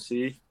you'd want to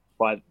see,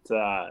 but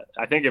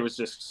I think it was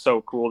just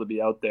so cool to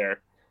be out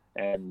there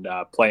and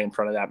play in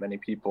front of that many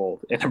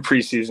people in a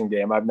preseason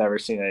game. I've never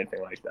seen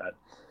anything like that.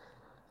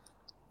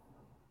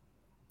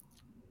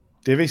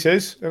 Davey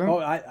says,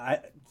 I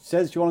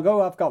says, do you want to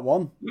go? I've got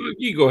one.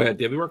 You go ahead,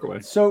 Davey. Work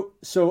away. So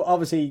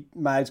obviously,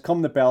 Miles,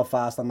 come to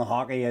Belfast, and the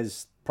hockey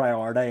is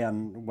priority,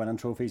 and winning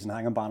trophies and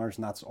hanging banners,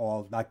 and that's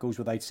all. That goes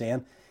without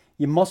saying.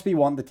 You must be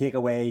wanting to take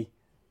away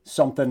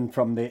something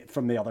from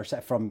the other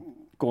side, from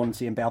going and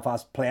seeing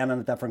Belfast, playing in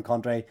a different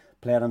country,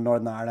 playing in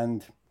Northern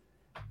Ireland.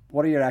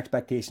 What are your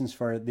expectations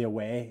for the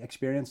away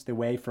experience, the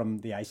away from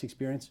the ice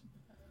experience?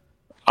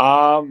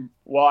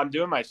 Well, I'm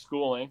doing my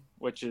schooling,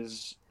 which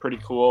is pretty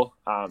cool.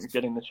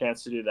 Getting the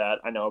chance to do that.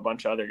 I know a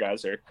bunch of other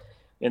guys are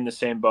in the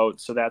same boat,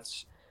 so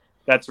that's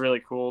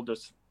really cool.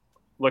 Just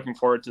looking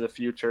forward to the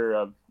future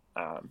of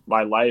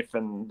my life,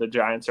 and the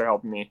Giants are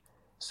helping me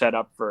set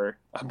up for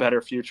a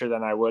better future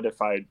than I would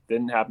if I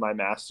didn't have my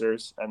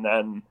master's. And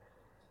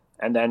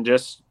then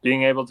just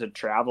being able to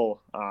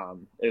travel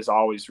is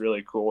always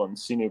really cool, and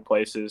see new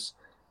places.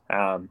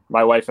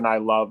 My wife and I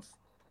love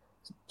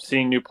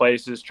seeing new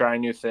places,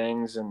 trying new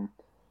things. And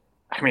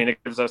I mean,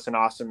 it gives us an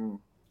awesome,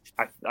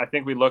 I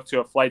think we looked to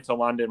a flight to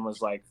London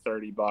was like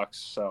 $30.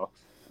 So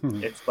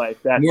it's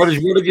like that. Where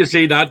did you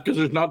see that? Because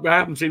I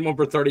haven't seen one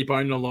for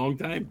 £30 in a long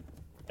time.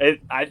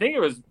 I think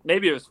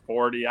maybe it was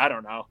 40. I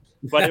don't know,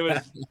 but it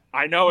was,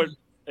 I know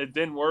it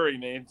didn't worry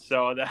me.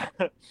 So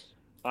that,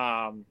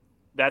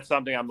 that's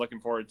something I'm looking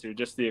forward to,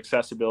 just the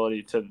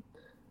accessibility to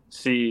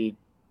see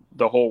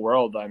the whole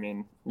world. I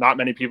mean, not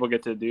many people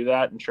get to do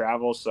that and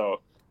travel.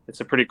 So it's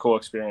a pretty cool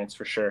experience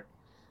for sure.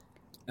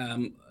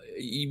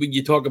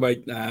 You talk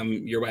about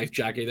your wife,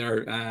 Jackie,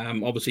 there.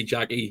 Obviously,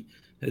 Jackie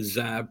is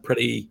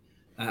pretty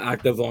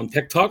active on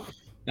TikTok.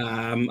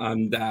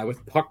 And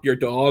with Puck, your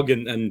dog,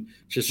 and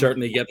she's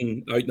certainly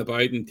getting out and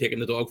about and taking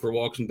the dog for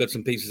walks and bits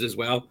and pieces as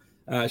well.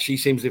 She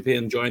seems to be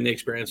enjoying the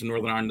experience in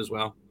Northern Ireland as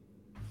well.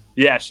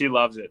 Yeah, she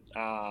loves it.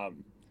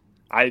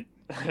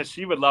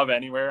 She would love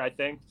anywhere. I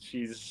think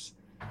she's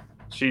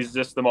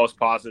just the most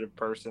positive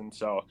person.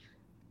 So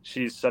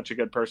she's such a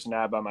good person to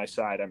have by my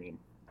side. I mean,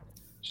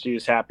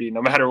 she's happy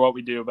no matter what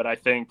we do, but I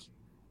think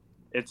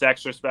it's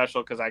extra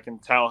special because I can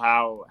tell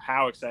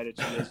how excited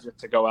she is just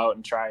to go out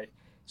and try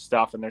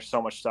stuff, and there's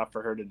so much stuff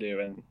for her to do,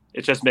 and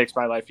it just makes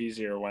my life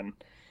easier when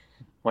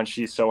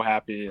she's so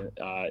happy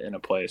in a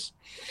place.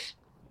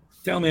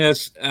 Tell me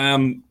this, I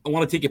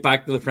want to take you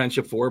back to the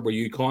Friendship 4 where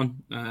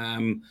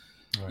UConn.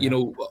 You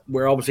know,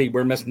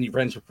 we're missing the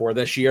Friendship 4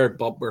 this year,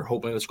 but we're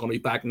hoping it's going to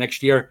be back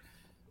next year.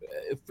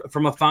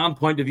 From a fan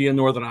point of view in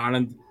Northern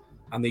Ireland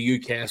and the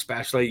UK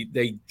especially,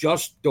 they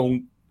just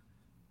don't.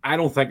 I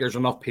don't think there's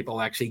enough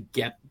people actually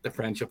get the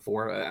Friendship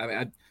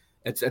 4.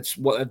 It's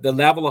what the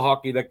level of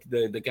hockey that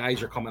the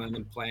guys are coming in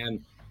and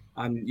playing,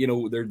 and you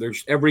know,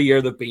 there's every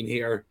year they've been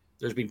here,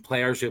 there's been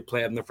players who have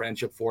played in the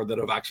Friendship 4 that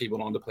have actually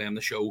went on to play in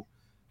the show.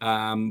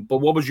 But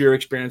what was your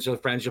experience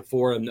of Friendship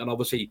 4? And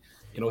obviously,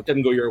 you know, it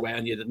didn't go your way,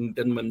 and you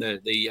didn't win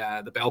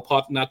the Bell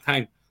Pot in that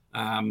time.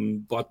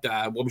 But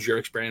what was your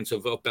experience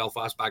of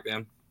Belfast back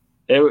then?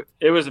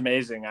 It was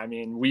amazing. I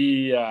mean,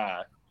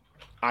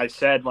 I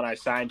said when I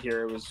signed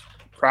here, it was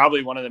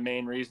probably one of the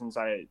main reasons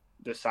I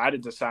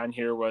decided to sign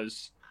here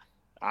was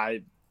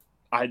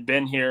I'd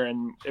been here,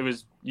 and it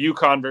was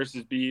UConn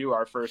versus BU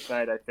our first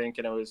night, I think,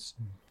 and it was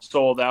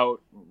sold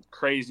out,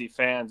 crazy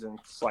fans, and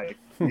it's like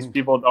these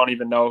people don't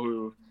even know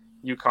who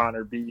UConn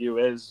or BU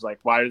is. Like,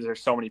 why is there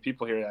so many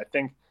people here? I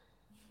think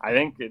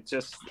it's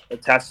just a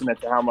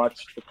testament to how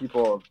much the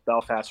people of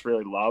Belfast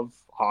really love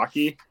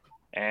hockey,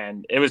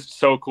 and it was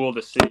so cool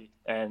to see.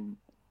 And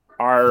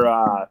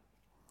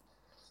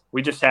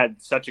we just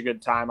had such a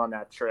good time on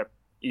that trip,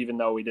 even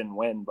though we didn't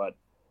win. But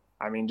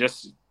I mean,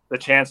 just the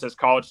chance as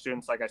college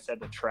students, like I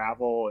said, to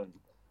travel and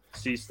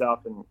see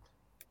stuff and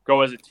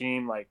go as a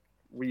team. Like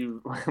we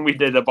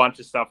did a bunch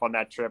of stuff on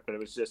that trip, and it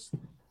was just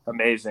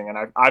amazing. And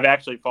I've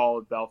actually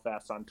followed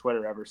Belfast on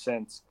Twitter ever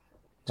since,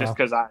 just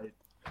because I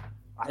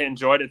I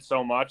enjoyed it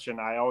so much, and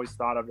I always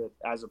thought of it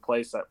as a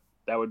place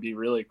that would be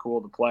really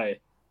cool to play,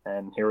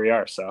 and here we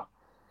are. So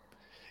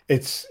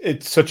it's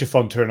such a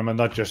fun tournament,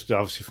 not just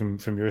obviously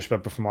from your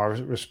respect, but from our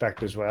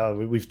respect as well.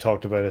 We've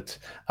talked about it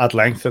at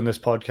length in this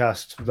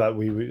podcast that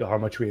we how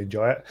much we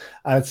enjoy it,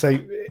 and I'd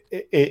say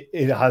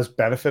it has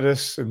benefited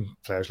us and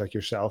players like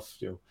yourself,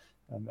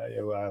 and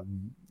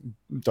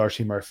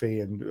Darcy Murphy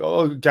and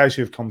all guys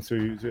who have come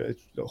through.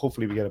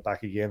 Hopefully we get it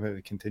back again and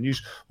it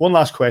continues. One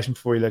last question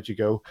before we let you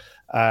go.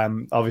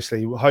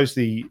 Obviously, how's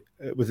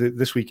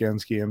this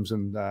weekend's games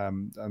and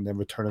then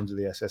returning to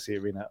the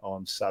SSE Arena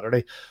on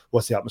Saturday?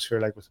 What's the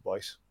atmosphere like with the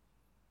boys?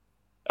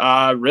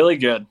 Really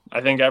good. I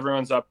think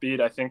everyone's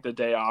upbeat. I think the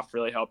day off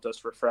really helped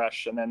us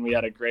refresh, and then we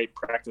had a great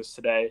practice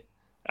today.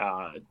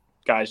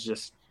 Guys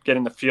just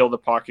getting to feel the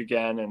puck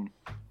again, and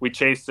we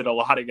chased it a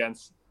lot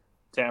against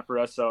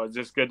Tampere, so it's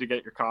just good to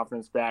get your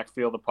confidence back,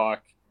 feel the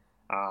puck.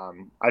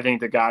 I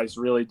think the guys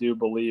really do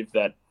believe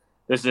that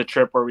this is a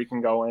trip where we can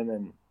go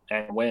in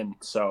and win.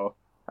 So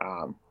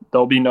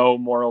there'll be no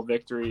moral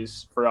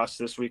victories for us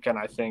this weekend.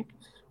 I think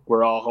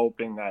we're all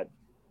hoping that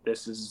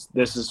this is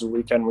the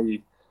weekend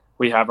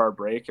we have our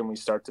break and we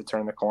start to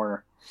turn the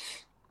corner.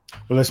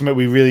 Well, listen, mate,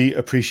 we really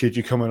appreciate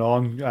you coming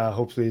on.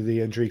 Hopefully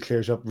the injury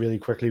clears up really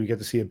quickly. We get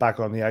to see you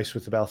back on the ice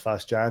with the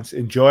Belfast Giants.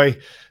 Enjoy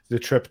the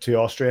trip to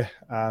Austria,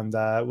 and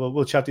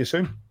we'll chat to you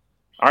soon.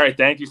 All right.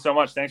 Thank you so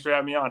much. Thanks for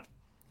having me on.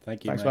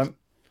 Thank you. Thanks, man.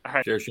 All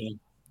right. Cheers, Shane.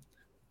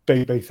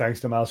 Big thanks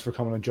to Miles for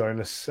coming and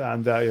joining us.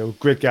 And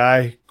great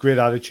guy, great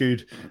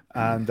attitude,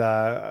 and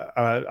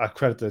I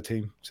credit to the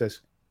team.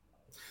 Says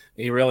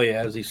he really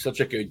is. He's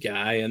such a good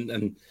guy, and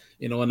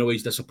I know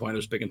he's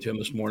disappointed. Speaking to him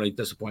this morning,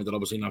 disappointed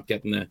obviously not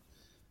getting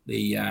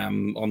the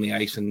on the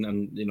ice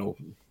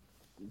and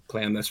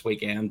playing this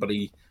weekend. But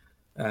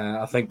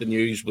I think the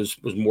news was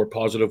more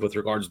positive with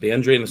regards to the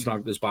injury, and it's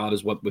not as bad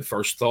as what we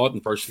first thought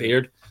and first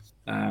feared.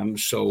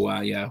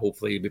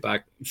 Hopefully he'll be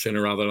back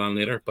sooner rather than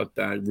later. But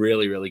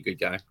really, really good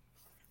guy.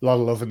 A lot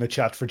of love in the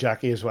chat for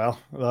Jackie as well.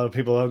 A lot of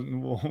people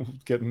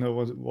getting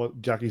what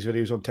Jackie's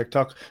videos on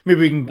TikTok. Maybe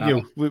we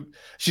can,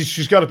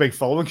 she's got a big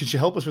following. Can she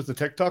help us with the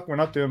TikTok? We're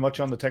not doing much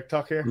on the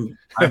TikTok here.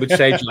 I would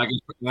say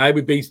I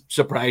would be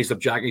surprised if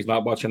Jackie's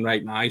not watching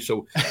right now.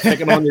 So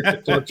stick it on your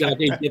TikTok,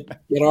 Jackie.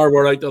 Get our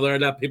word out there,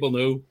 let people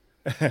know.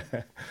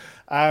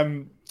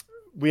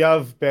 We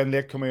have Ben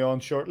Lake coming on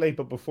shortly,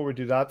 but before we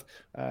do that,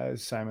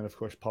 Simon, of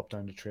course, popped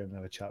down to train and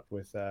had a chat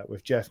with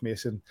Jeff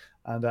Mason,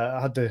 and I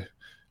had to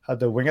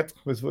wing it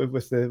with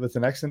the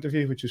next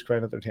interview, which was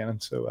quite entertaining.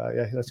 So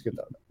let's get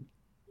that.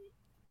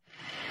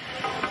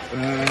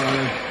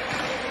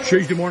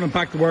 Tuesday morning,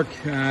 back to work.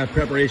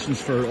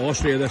 Preparations for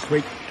Austria this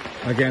week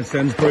against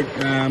Innsbruck.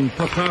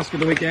 Tough task of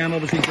the weekend,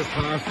 obviously just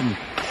passed,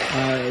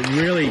 and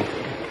really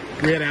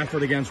great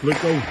effort against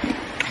Luco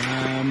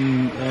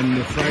on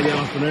the Friday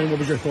afternoon. What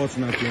was your thoughts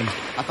on that game?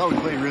 I thought we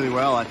played really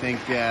well. I think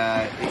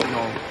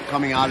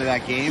coming out of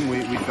that game,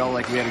 we felt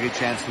like we had a good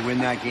chance to win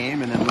that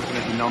game, and then looking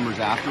at the numbers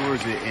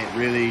afterwards, it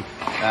really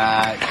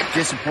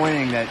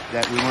disappointing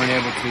that we weren't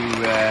able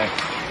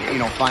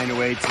to find a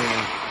way to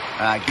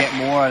get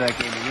more out of that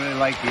game. I really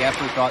liked the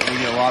effort. Thought we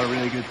did a lot of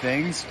really good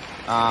things,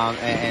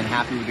 and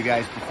happy with the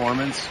guys'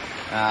 performance.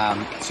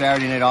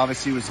 Saturday night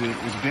obviously was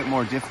a bit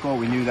more difficult.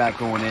 We knew that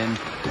going in.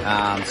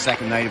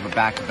 Second night of a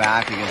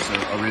back-to-back against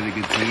a really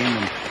good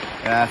team.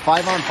 And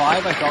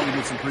 5-on-5, I thought we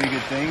did some pretty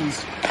good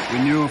things. We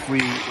knew if we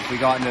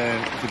got into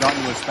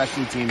a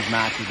special teams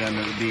match with them,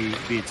 it would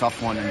be a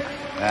tough one.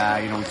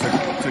 And we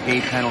took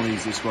 8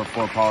 penalties. They scored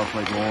 4 power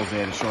play goals.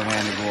 They had a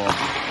shorthanded goal,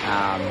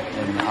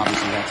 and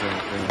obviously that's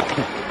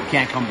you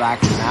can't come back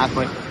from that.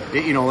 But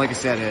like I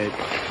said,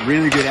 a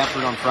really good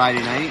effort on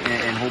Friday night,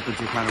 and hoping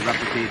to kind of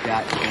replicate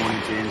that going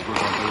into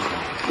Innsbruck on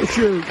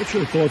Thursday. What's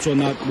your thoughts on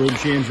that rule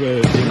change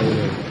where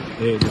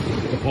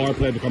the power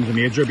play becomes a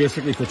major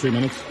basically for 2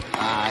 minutes?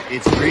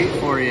 It's great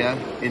for you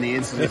in the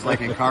instances like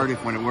in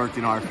Cardiff when it worked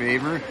in our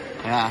favor.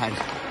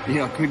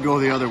 Could go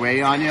the other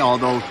way on you.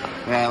 Although,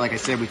 like I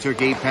said, we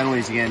took 8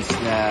 penalties against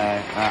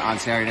on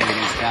Saturday night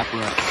against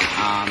Capra.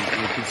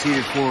 We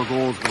conceded 4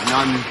 goals, but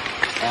none.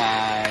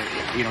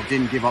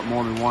 Didn't give up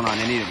more than 1 on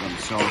any of them.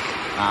 So,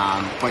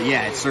 but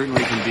yeah, it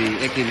certainly can be.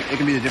 It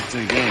can be the difference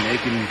in a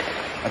game.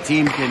 A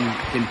team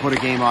can put a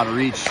game out of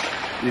reach,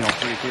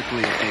 pretty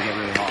quickly if they get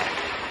really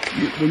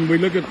hot. When we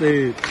look at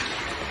the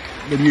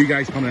new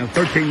guys coming in,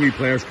 13 new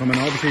players coming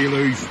in. Obviously, you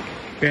lose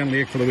Ben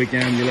Lake for the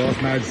weekend. You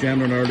lost Madge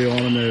Gendron early on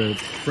in the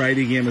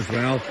Friday game as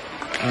well.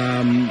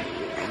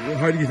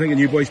 How do you think the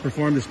new boys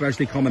performed,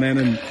 especially coming in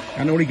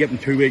and only getting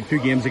 2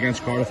 games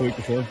against Cardiff the week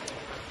before?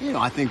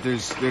 I think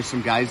there's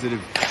some guys that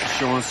have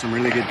shown us some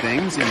really good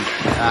things, and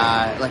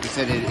like I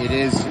said, it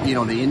is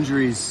the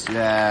injuries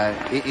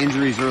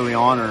early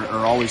on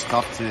are always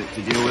tough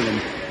to deal with, and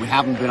we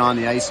haven't been on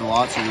the ice a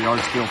lot, so we are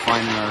still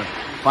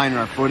finding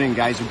our footing.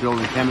 Guys are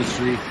building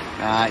chemistry,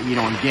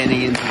 and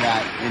getting into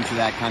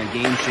that kind of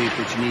game shape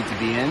that you need to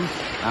be in.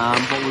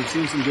 But we've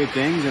seen some good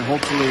things, and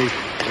hopefully,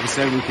 like I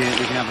said, we can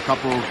have a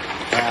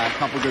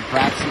couple good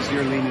practices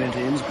here leading into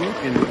Innsbruck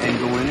and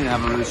go in and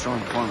have a really strong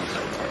performance.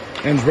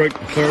 Innsbruck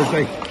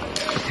Thursday.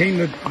 a team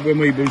that when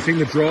we seen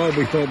the draw,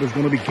 we thought was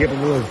going to be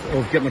capable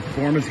of getting a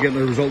performance,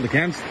 getting a result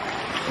against.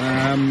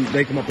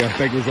 They come up with a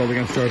big result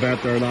against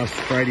Servette there last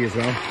Friday as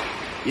well.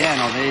 Yeah,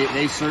 no,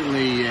 they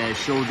certainly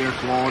showed their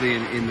quality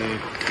in the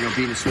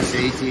beating the Swiss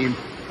A team.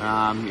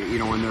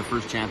 In their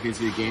first Champions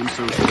League game.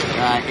 So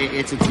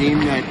it's a team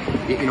that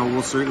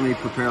we'll certainly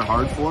prepare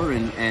hard for,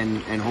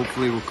 and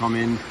hopefully we'll come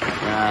in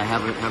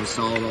have a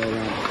solid all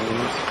around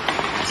performance.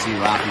 I see you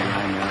laughing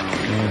around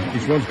there.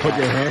 These ones cut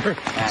your hair,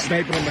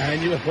 sniping them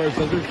behind you with a pair of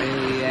scissors.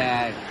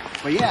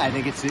 But yeah, I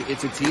think it's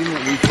a team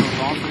that we feel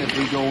confident if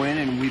we go in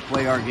and we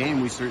play our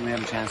game, we certainly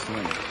have a chance to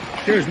win.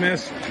 Cheers,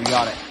 miss. You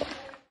got it.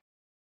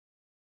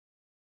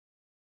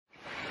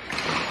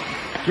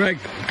 Greg,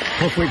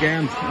 tough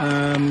weekend.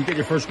 Get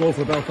your first goal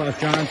for the Belfast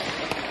Giants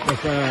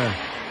with,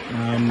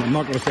 I'm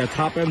not going to say a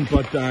tap-in,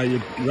 but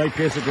right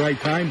place at the right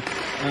time.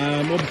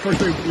 Well, first,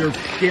 your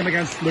game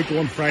against Luke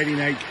on Friday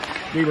night,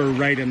 we were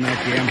right in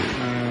that game.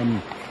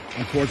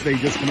 Unfortunately,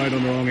 just come out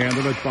on the wrong end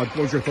of it. But what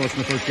was your thoughts in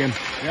the first game?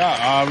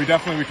 Yeah, we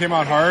came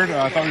out hard.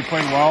 I thought we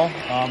played well.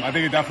 I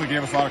think it definitely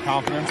gave us a lot of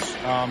confidence.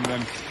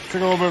 Then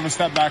took a little bit of a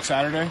step back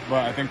Saturday,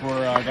 but I think we're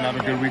going to have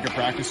a good week of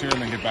practice here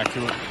and then get back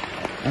to it.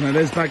 And it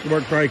is back to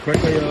work very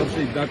quickly.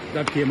 Obviously,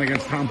 that game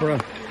against Tampere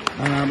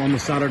on the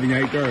Saturday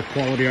night, they're a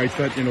quality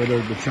outfit. They're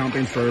the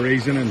champions for a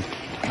reason, and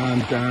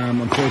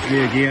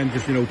unfortunately, again,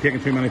 just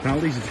taking too many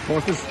penalties, it's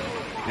cost us.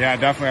 Yeah,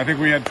 definitely. I think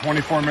we had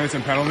 24 minutes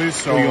in penalties.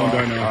 So go on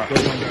down now. Go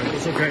on down.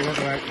 It's okay. Look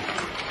at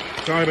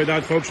that. Sorry about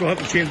that, folks. We'll have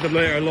to change the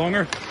later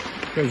longer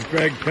because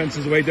Greg Prince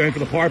is way down for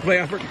the power play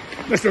effort.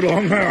 Mr.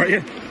 Long, how are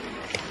you?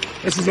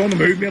 This is on the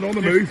move, mate, on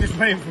the move. Just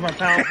waiting for my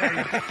power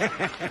play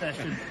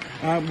session.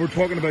 We're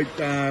talking about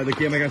the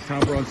game against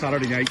Tampere on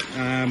Saturday night.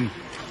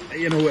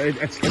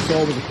 It's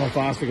always a tough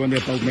ask to go into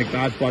a build like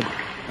that, but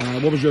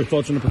what was your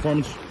thoughts on the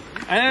performance?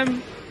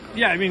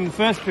 The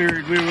first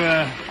period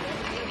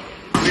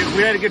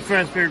we had a good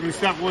first period. We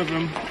stuck with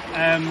them,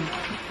 and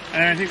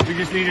I think we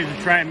just needed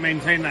to try and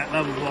maintain that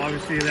level. But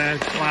obviously, their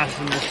class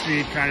and their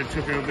speed kind of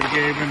took over the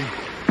game,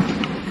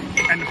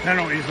 and the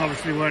penalties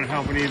obviously weren't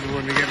helping either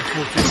when we get a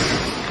 14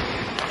 minutes.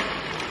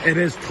 It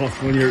is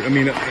tough when you're.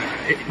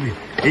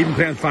 Even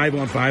playing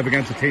 5-on-5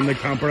 against a team like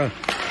Tampere,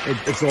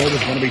 it's always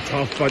going to be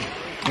tough. But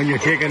when you're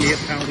taking 8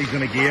 penalties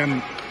in a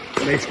game,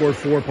 they scored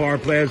 4 power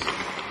plays,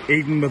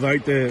 even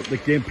without the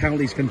game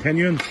penalties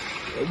continuing.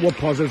 What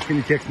positives can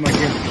you take from that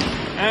game?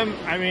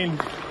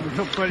 We've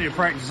got plenty of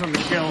practice on the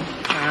kill.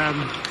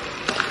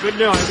 But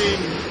no,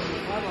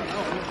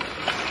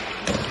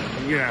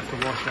 you have to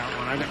watch that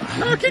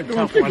one. Keep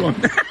going.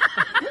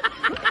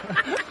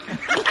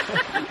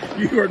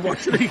 You weren't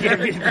watching the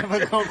game.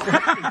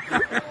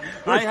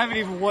 I haven't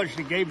even watched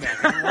the game yet.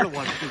 I want to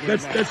watch the game.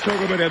 Let's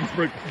talk about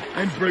Innsbruck.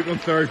 Innsbruck on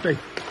Thursday.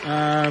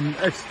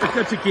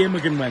 It's a game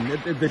we can win.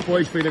 The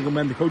boys feel they can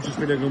win. The coaches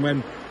feel they can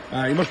win.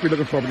 You must be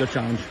looking forward to the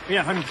challenge.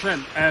 Yeah,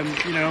 100%.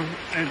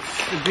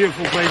 It's a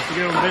beautiful place to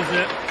go and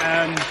visit.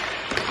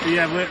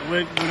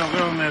 We're not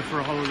going there for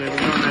a holiday. We're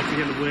going there to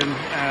get a win.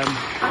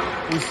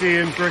 We see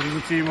Innsbruck as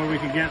a team where we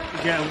can get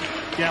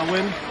a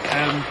win.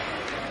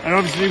 And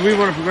obviously we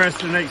want to progress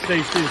to the next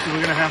stage too, so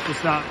we're going to have to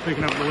start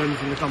picking up the wins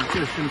in the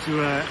competition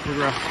to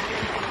progress.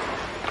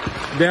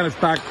 Then it's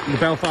back in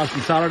Belfast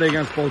on Saturday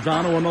against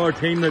Bolzano, another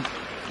team that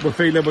we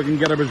feel that we can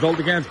get a result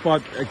against,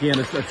 but again,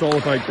 it's all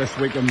about this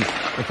week and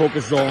the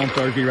focus is all on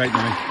Thursday right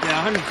now.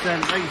 Yeah,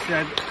 100%. Like you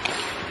said,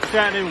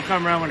 Saturday will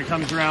come around when it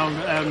comes around.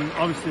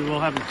 Obviously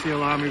we'll have the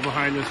Teal Army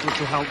behind us, which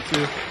will help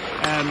too.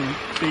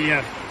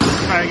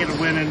 Try to get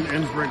a win in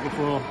Innsbruck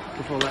before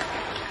that.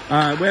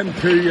 When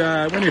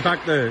you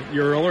back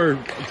your other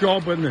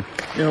job,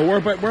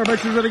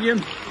 whereabouts is it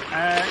again?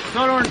 It's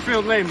not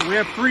Orangefield Lane, but we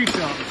have 3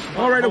 shops.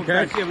 All right,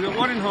 okay. Yeah, we've got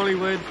one in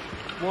Hollywood,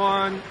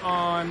 one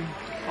on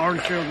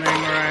Orangefield Lane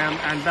where I am,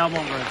 and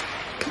Belmont Road.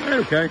 All right,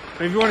 okay.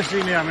 But if you want to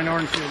see me, I'm in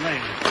Orangefield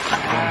Lane.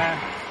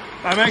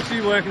 I'm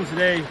actually working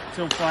today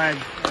till 5,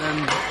 and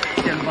then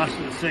getting the bus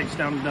at 6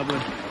 down to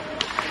Dublin.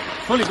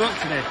 Fully booked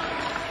today.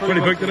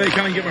 Fully booked today.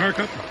 Can't get my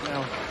haircut.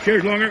 No.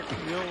 Cheers, Longer.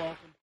 You're welcome.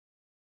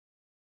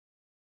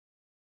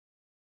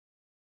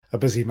 A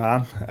busy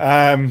man.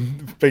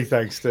 Big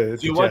thanks to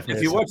if you Jeff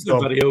watch the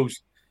videos,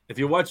 if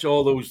you watch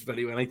all those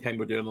videos, anytime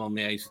we're doing it on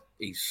the ice,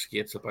 he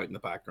skates about in the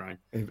background.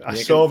 I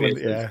saw him,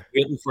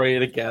 waiting for you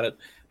to get it.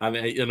 I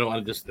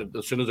just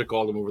as soon as I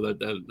called him over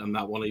and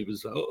that one, he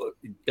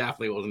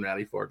definitely wasn't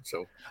ready for it.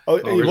 So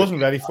he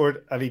wasn't ready for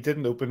it, and he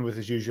didn't open with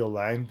his usual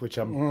line, which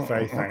I'm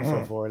very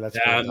thankful for. No.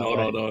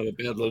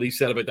 The least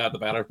said about that, the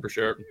better for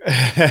sure.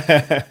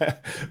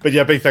 But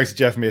yeah, big thanks to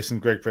Jeff Mason,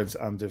 Greg Prince,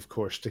 and of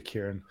course to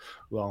Kieran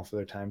Long for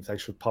their time.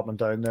 Thanks for popping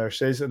down there,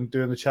 Says, and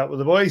doing the chat with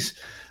the boys.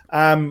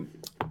 And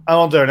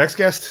on to our next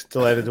guest.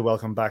 Delighted to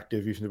welcome back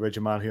to View from the Bridge,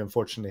 a man who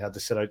unfortunately had to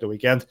sit out the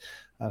weekend,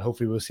 and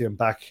hopefully we'll see him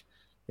back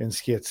in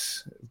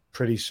skates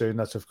pretty soon.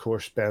 That's of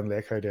course Ben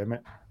Lake. How do you,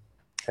 mate?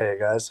 Hey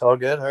guys, all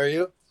good. How are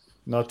you?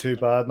 Not too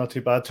bad.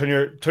 Turn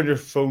your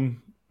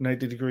phone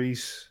 90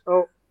 degrees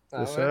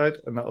this side,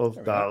 and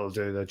that'll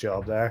do the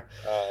job there.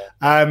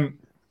 Right.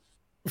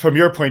 From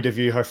your point of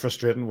view, how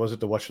frustrating was it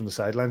to watch from the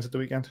sidelines at the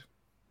weekend?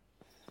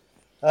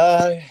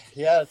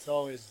 Yeah, it's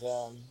always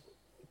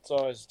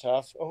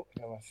tough. Oh,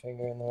 got my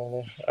finger in the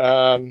way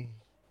there.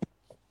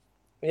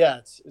 Yeah,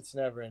 it's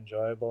never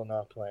enjoyable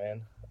not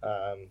playing,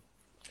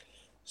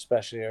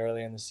 especially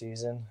early in the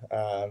season.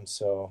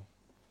 So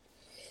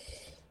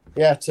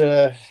yeah,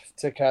 to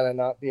kind of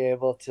not be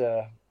able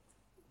to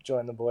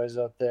join the boys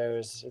out there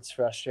it's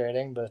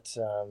frustrating, but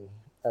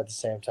at the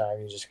same time,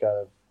 you just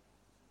gotta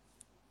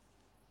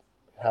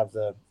have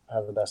the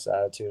best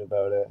attitude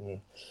about it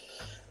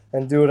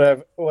and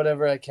do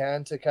whatever I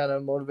can to kind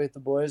of motivate the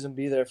boys and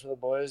be there for the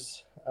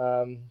boys.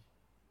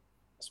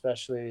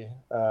 Especially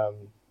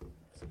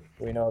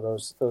we know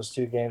those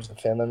two games in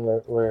Finland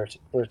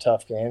were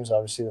tough games.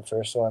 Obviously, the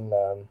first one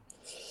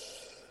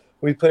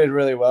we played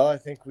really well. I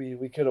think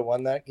we could have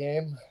won that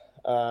game,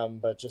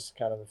 but just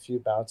kind of a few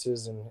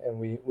bounces, and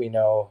we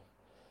know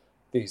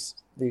these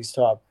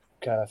top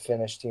kind of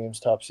Finnish teams,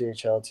 top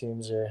CHL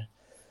teams are.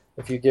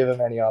 If you give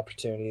them any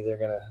opportunity, they're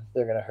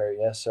gonna hurt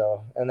you.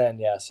 So, and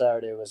then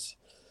Saturday was.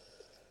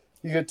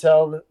 You could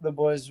tell the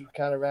boys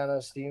kind of ran out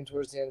of steam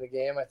towards the end of the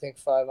game. I think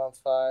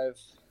 5-on-5,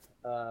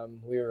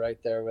 we were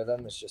right there with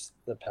them. It's just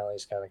the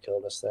penalties kind of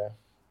killed us there.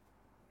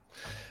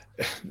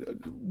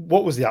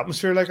 What was the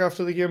atmosphere like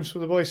after the games for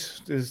the boys?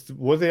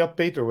 Were they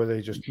upbeat or were they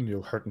just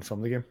hurting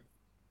from the game?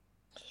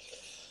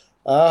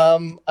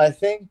 I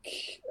think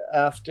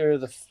after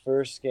the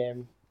first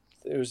game,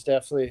 it was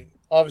definitely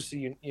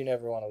obviously you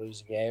never want to lose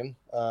a game,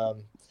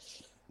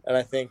 and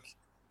I think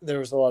there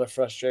was a lot of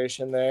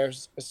frustration there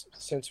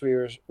since we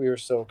were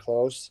so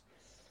close.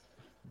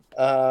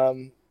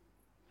 And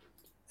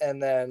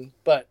then,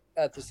 but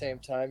at the same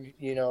time,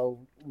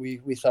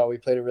 we thought we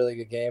played a really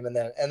good game, and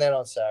then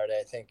on Saturday,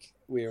 I think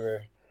we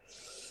were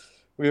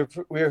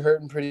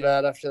hurting pretty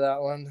bad after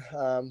that one.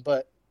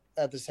 But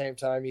at the same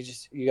time,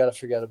 you got to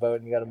forget about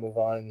it and you got to move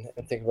on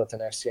and think about the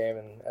next game,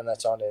 and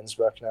that's on to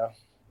Innsbruck now.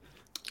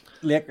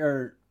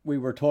 Laker, we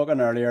were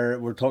talking earlier,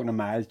 we were talking to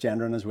Miles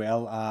Gendron as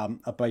well,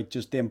 about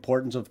just the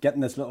importance of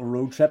getting this little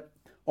road trip.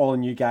 All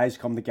you guys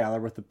come together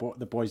with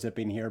the boys that have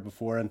been here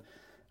before and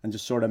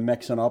just sort of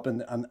mixing up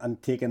and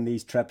taking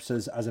these trips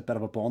as a bit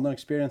of a bonding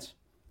experience.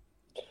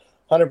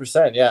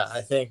 100%, yeah. I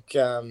think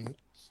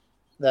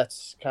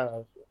that's kind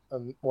of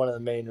one of the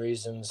main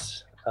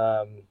reasons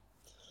I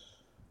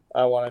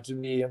wanted to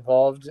be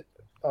involved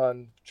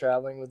on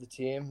traveling with the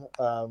team.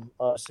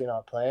 Obviously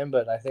not playing,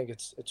 but I think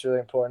it's really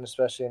important,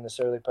 especially in this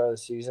early part of the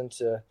season.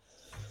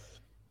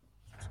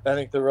 I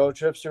think the road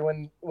trips are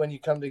when you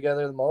come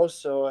together the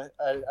most. So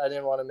I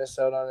didn't want to miss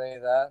out on any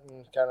of that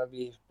and kind of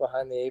be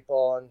behind the eight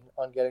ball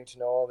on getting to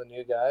know all the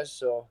new guys.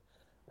 So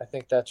I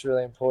think that's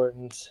really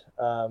important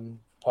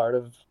part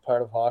of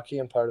hockey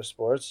and part of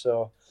sports.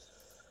 So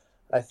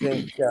I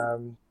think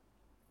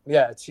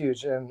it's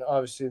huge, and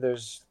obviously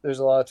there's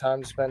a lot of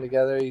time to spend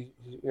together.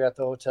 You're at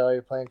the hotel,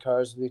 you're playing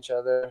cards with each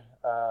other,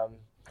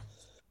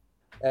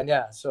 and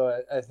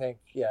so I think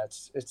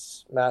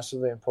it's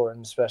massively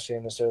important, especially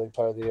in this early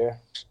part of the year.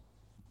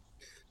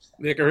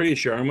 Nick, who are you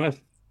sharing with?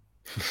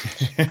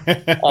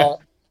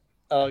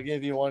 I'll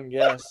give you one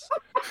guess.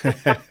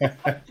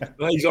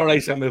 Well, he's already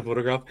sent me a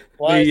photograph.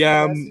 Why?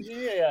 Yeah,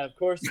 of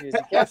course he is.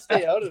 You can't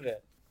stay out of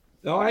it.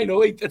 No, I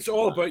know. It's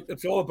all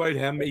about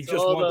him. He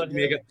just wanted to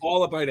make it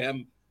all about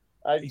him.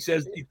 He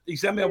says he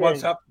sent me a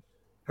WhatsApp.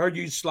 Heard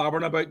you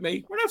slobbering about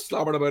me. We're not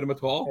slobbering about him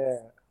at all. Yeah.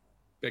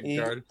 Big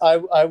guard.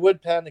 I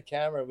would pan the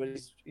camera, but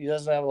he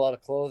doesn't have a lot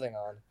of clothing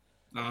on.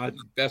 No,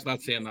 best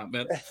not saying that,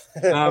 man.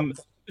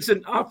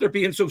 Listen, after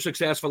being so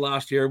successful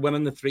last year,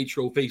 winning the 3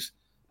 trophies,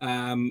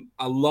 a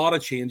lot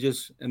of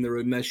changes in the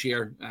room this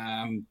year,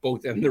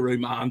 both in the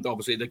room and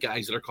obviously the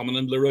guys that are coming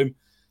into the room.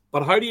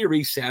 But how do you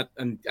reset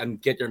and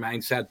get your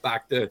mindset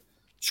back to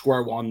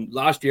square one?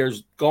 Last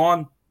year's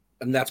gone,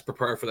 and let's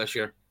prepare for this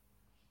year.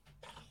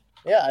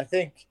 Yeah, I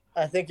think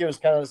it was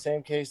kind of the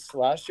same case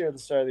last year at the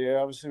start of the year.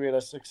 Obviously, we had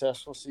a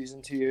successful season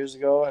 2 years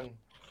ago, and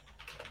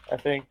I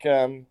think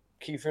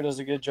Kiefer does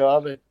a good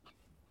job at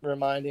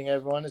reminding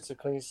everyone it's a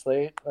clean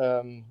slate.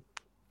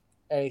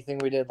 Anything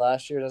we did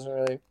last year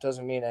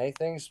doesn't mean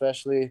anything,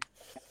 especially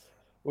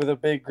with a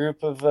big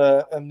group of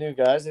new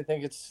guys. I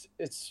think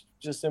it's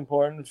just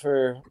important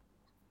for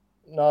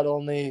not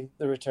only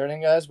the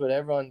returning guys but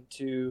everyone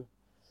to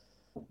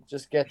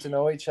just get to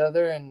know each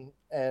other and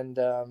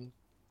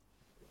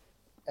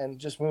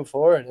just move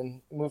forward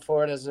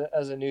as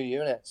a new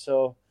unit.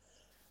 So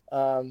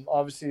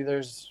obviously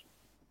there's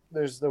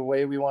the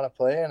way we want to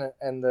play,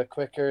 and the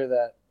quicker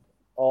that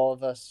all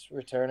of us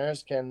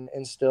returners can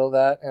instill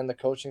that and the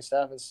coaching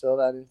staff instill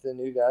that into the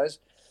new guys,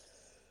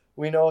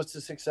 we know it's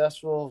a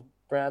successful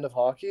brand of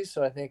hockey.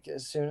 So I think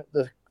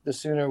the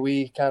sooner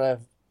we kind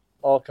of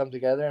all come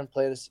together and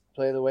play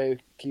the way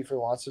Kiefer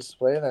wants us to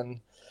play,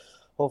 then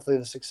hopefully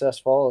the success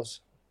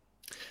follows.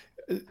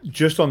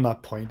 Just on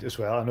that point as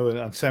well, I know,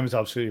 and Sam's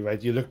absolutely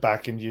right. You look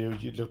back and you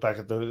look back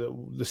at the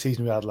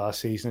season we had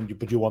last season,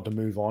 but you want to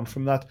move on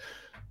from that.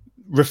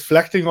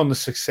 Reflecting on the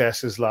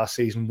successes last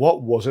season,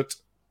 what was it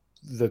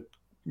that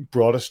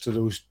brought us to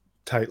those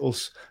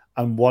titles,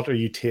 and what are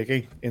you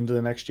taking into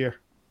the next year?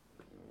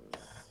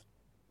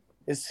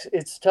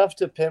 It's tough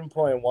to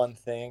pinpoint one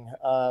thing.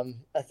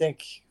 I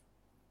think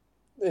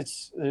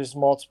there's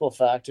multiple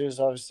factors.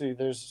 Obviously,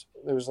 there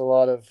was a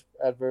lot of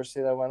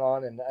adversity that went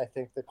on, and I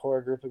think the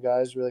core group of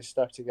guys really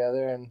stuck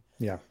together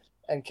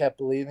and kept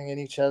believing in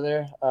each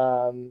other.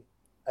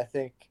 I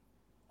think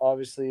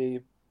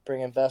obviously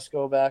bringing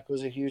Besco back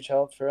was a huge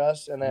help for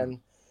us, and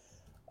then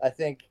I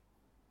think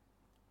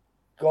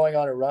going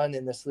on a run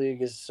in this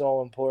league is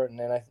so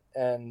important.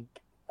 And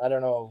I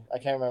don't know, I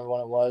can't remember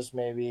when it was,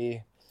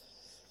 maybe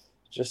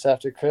just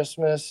after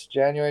Christmas,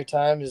 January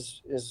time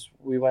is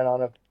we went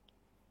on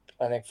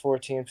I think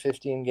 14,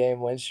 15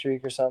 game win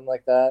streak or something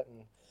like that,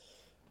 and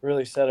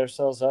really set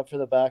ourselves up for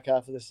the back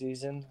half of the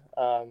season.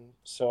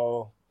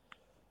 So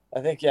I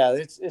think,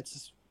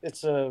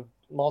 it's a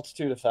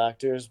multitude of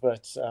factors,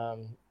 but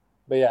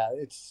yeah,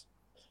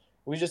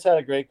 we just had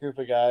a great group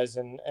of guys,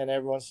 and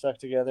everyone stuck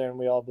together, and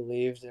we all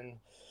believed, and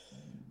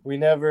we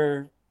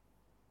never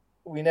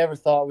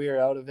thought we were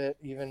out of it,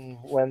 even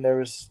when there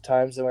was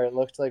times where it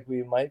looked like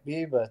we might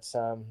be. But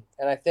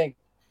and I think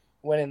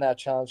winning that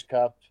Challenge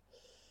Cup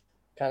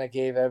kind of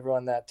gave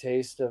everyone that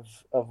taste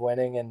of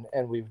winning,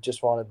 and we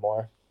just wanted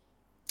more.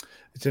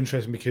 It's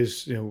interesting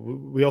because,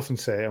 we often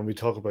say, and we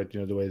talk about,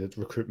 the way that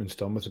recruitment's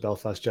done with the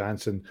Belfast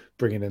Giants and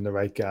bringing in the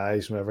right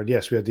guys and whatever. And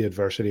yes, we had the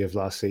adversity of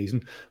last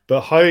season, but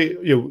how,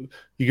 you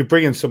could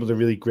bring in some of the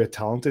really great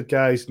talented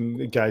guys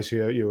and guys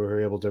who you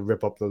were able to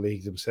rip up the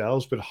league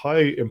themselves. But how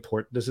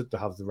important is it to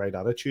have the right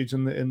attitudes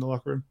in the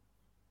locker room?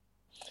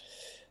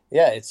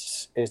 Yeah,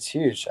 it's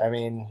huge. I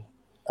mean,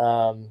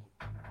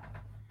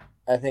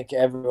 I think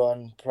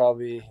everyone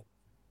probably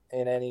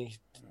in any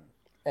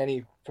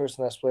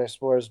person that's played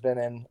sport has been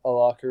in a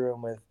locker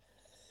room with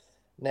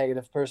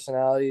negative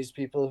personalities,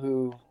 people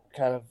who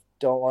kind of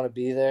don't want to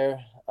be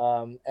there,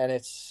 and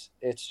it's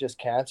just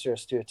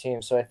cancerous to a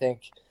team. So I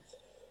think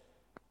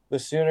the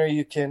sooner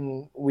you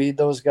can weed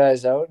those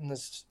guys out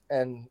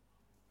and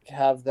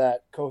have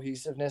that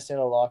cohesiveness in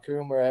a locker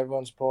room where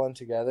everyone's pulling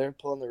together,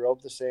 pulling the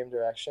rope the same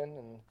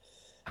direction,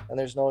 and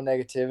there's no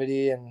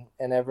negativity,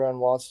 and everyone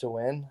wants to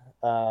win,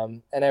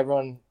 and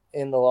everyone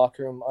in the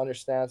locker room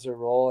understands their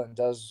role and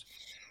does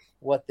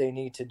what they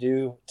need to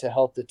do to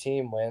help the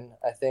team win.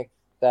 I think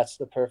that's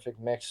the perfect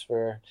mix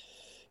for,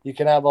 you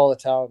can have all the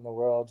talent in the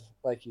world,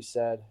 like you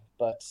said,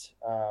 but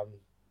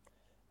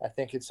I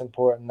think it's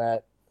important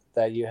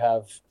that you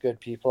have good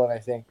people. And I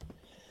think,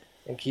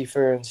 and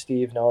Kiefer and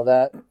Steve know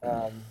that.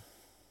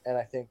 And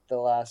I think the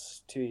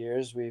last 2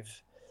 years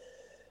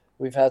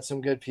we've had some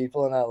good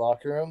people in that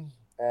locker room.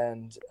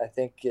 And I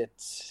think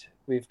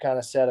we've kind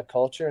of set a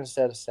culture and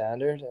set a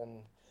standard.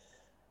 And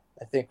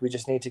I think we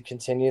just need to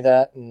continue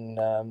that, and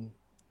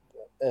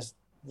as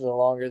the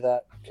longer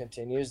that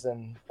continues,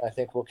 then I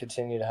think we'll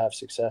continue to have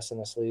success in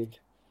this league.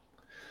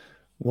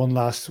 One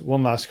last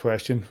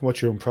question: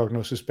 what's your own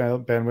prognosis,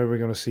 Ben? When are we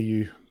going to see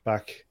you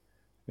back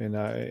in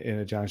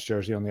a Giants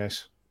jersey on the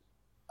ice?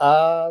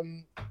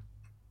 I'm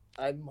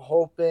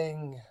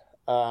hoping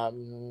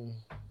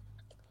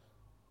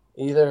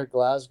either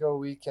Glasgow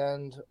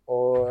weekend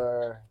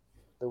or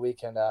the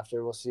weekend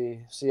after. We'll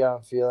see how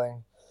I'm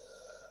feeling.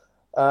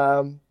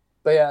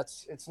 But yeah,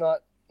 it's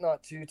not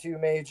too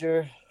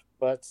major,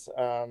 but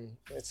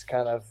it's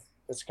kind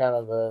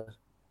of a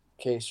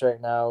case right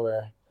now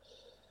where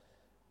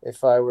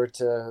if it were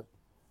to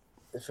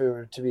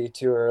be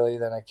too early,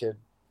 then I could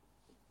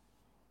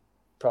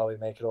probably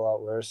make it a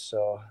lot worse.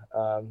 So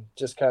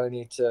just kind of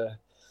need to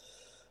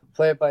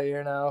play it by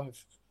ear now.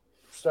 I've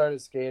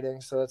started skating,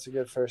 so that's a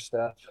good first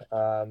step.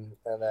 And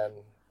then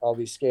I'll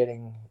be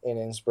skating in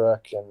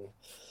Innsbruck, and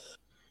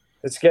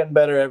it's getting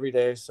better every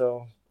day.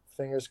 So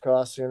fingers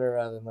crossed sooner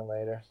rather than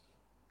later.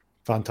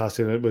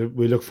 Fantastic.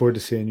 We look forward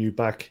to seeing you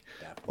back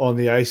on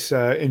the ice.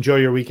 Enjoy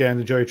your weekend.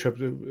 Enjoy your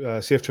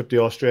trip. Safe trip to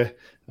Austria.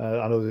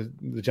 I know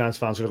the Giants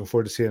fans are looking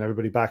forward to seeing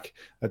everybody back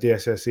at the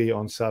SSE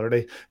on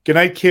Saturday. Good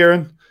night,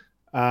 Kieran.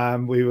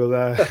 We will.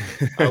 I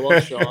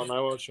won't,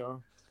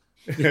 Sean.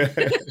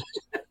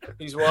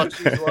 He's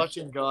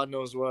watching God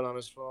knows what on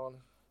his phone.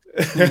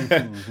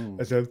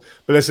 But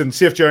listen,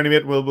 safe journey,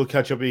 mate. We'll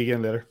catch up with you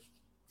again later.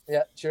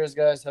 Yeah. Cheers,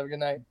 guys. Have a good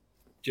night.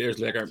 Cheers,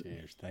 Laker.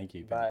 Cheers. Thank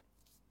you. Bye.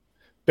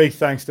 Big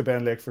thanks to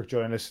Ben Lake for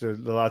joining us. The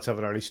lads have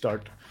an early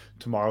start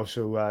tomorrow,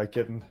 so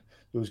getting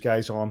those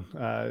guys on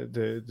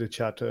the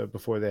chat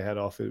before they head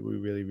off, we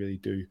really, really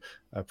do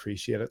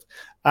appreciate it.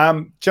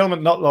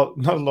 Gentlemen, not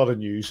a lot of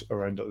news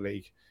around the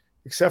league,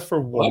 except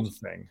for one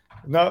thing.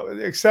 No,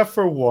 except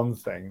for one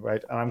thing,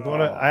 right? And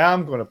I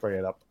am gonna bring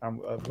it up. I'm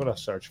gonna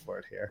search for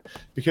it here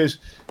because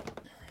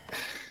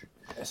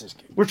this is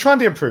good. We're trying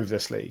to improve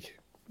this league.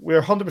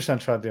 We're 100%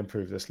 trying to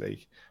improve this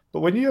league. But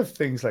when you have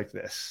things like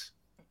this.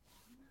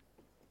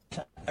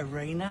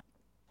 Arena.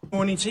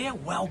 Morning to you.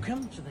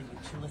 Welcome to the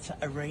Utilita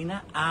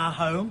Arena, our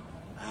home,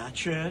 our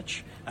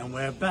church, and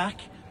we're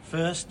back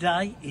First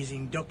day is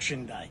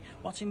induction day.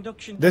 What's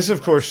induction day? This,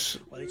 of course,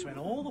 Well, it's when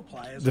all the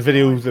players the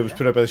video that was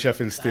put up by the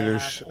Sheffield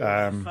Steelers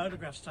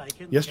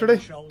yesterday,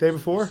 day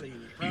before.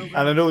 And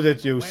I know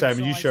that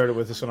Simon, you shared it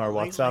with us on our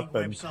WhatsApp,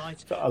 and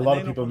a lot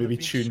of people maybe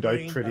tuned out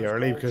pretty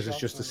early because it's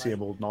just the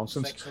same old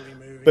nonsense.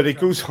 But it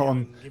goes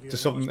on to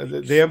something.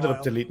 They ended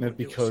up deleting it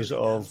because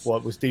of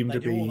what was deemed to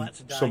be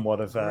somewhat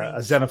of a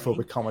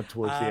xenophobic comment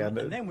towards the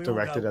end,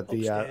 directed at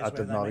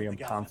the Nottingham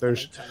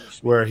Panthers,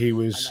 where he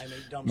was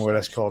more or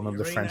less calling them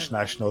the French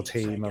national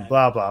team and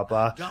blah blah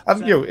blah.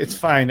 And it's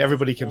fine.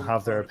 Everybody can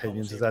have their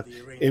opinions of that.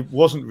 It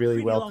wasn't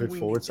really well put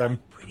forward, Simon.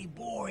 Pretty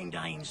boring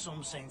day in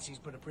some senses,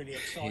 but a pretty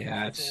exciting.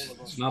 Yeah,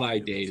 it's not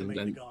ideal.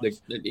 And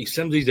he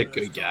seems he's a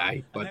good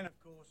guy, but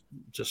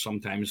just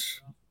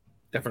sometimes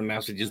different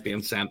messages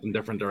being sent in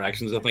different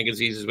directions. I think it's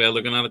easy as well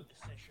looking at it.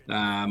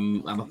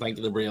 And I think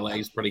they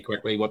realised pretty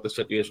quickly what the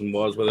situation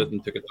was with it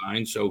and took it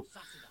down. So,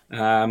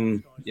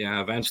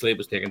 eventually it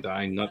was taken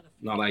down.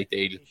 Not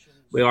ideal.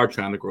 We are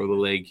trying to grow the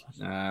league,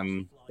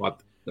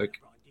 but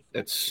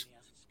it's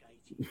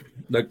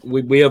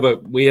we have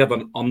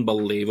an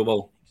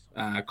unbelievable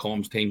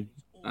comms team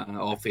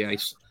off the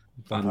ice.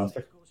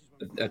 Fantastic.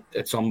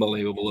 It's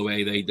unbelievable the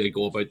way they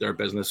go about their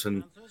business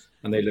and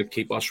they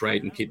keep us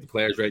right and keep the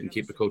players right and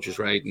keep the coaches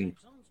right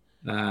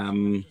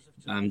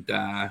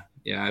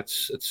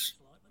it's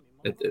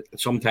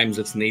sometimes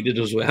it's needed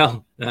as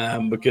well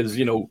because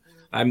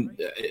I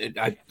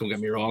don't get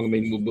me wrong. I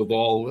mean, we've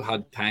all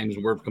had times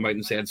where we've come out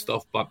and said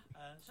stuff, but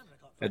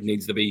it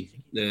needs to be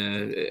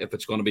if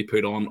it's going to be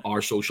put on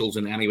our socials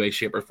in any way,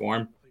 shape, or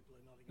form.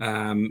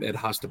 It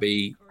has to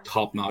be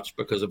top notch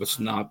because if it's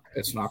not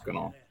going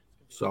on.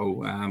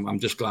 So I'm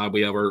just glad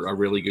we have a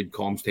really good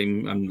comms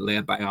team and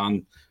led by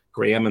Anne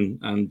Graham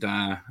and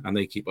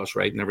they keep us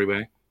right in every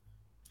way.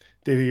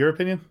 Davey, your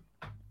opinion?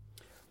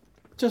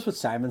 Just what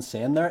Simon's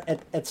saying there,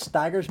 it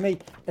staggers me.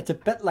 It's a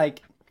bit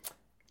like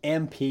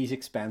MP's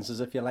expenses,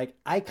 if you like.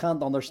 I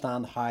can't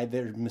understand how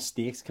their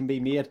mistakes can be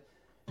made.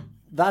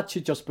 That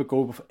should just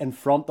go in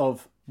front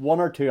of one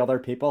or two other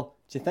people.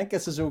 Do you think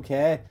this is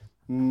okay?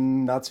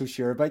 Not so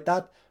sure about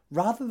that.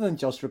 Rather than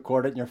just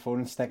record it in your phone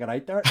and stick it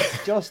out there,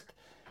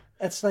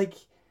 it's like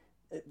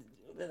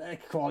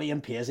Crawley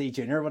and Paisley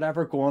Jr.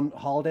 whatever going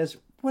holidays.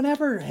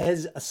 Whenever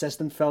his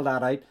assistant filled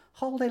that out,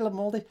 holiday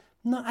Lamaldi.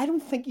 No, I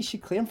don't think you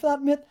should claim for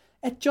that, mate.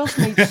 It just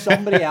needs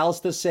somebody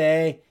else to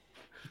say,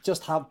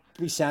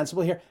 be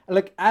sensible here.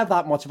 Look, I have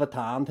that much of a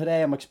tan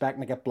today. I'm expecting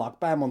to get blocked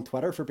by him on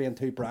Twitter for being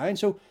too brown.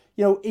 So,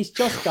 he's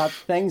just got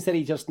things that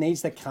he just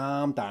needs to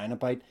calm down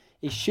about.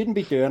 He shouldn't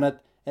be doing it.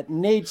 It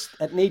needs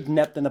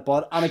nipped in the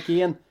bud. And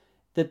again,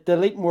 the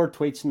delete more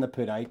tweets than they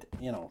put out,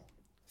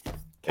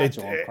 catch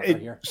on quicker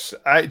here.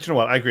 You know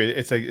what? I agree.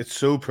 It's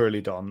so poorly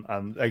done,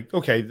 and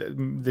okay,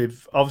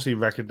 they've obviously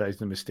recognized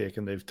the mistake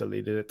and they've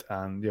deleted it,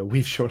 and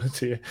we've shown it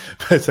to you,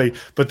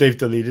 but they've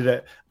deleted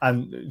it,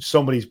 and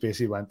somebody's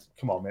basically went,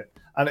 "Come on, mate,"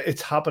 and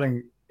it's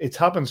happening. It's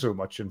happened so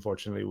much,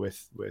 unfortunately,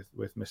 with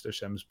Mr.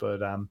 Sims.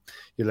 But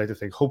you'd like to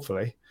think,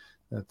 hopefully,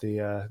 that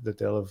that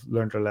they'll have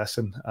learned their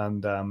lesson,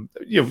 and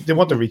they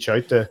want to reach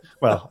out to.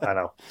 Well, I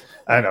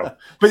know,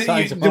 but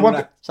they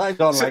want. Sounds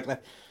unlikely.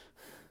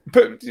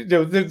 But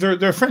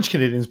they're French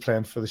Canadians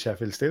playing for the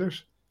Sheffield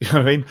Steelers. You know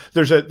what I mean?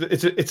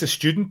 It's a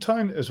student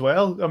town as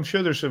well. I'm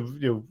sure there's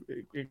some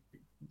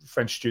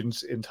French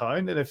students in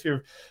town, and if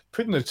you're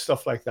putting out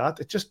stuff like that,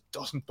 it just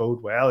doesn't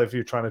bode well. If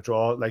you're trying to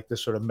draw like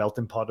this sort of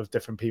melting pot of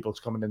different people's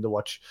coming in to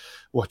watch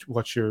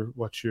your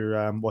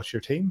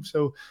team.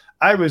 So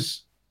I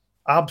was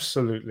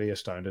absolutely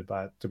astounded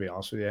by it, to be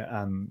honest with you.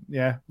 And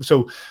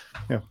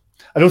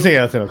I don't think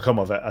anything will come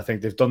of it. I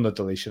think they've done the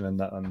deletion and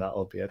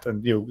that'll be it.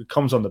 And it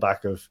comes on the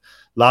back of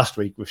last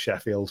week with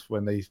Sheffield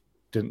when they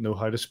didn't know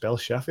how to spell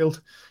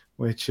Sheffield,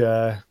 which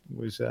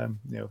was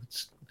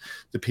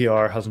the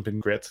PR hasn't been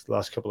great the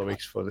last couple of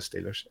weeks for the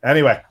Steelers.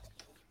 Anyway,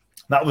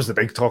 that was the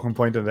big talking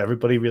point that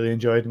everybody really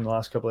enjoyed in the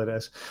last couple of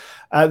days.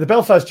 The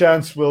Belfast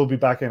Giants will be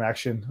back in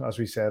action, as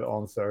we said,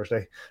 on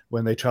Thursday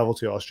when they travel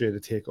to Austria to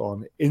take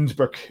on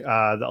Innsbruck.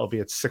 That'll be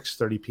at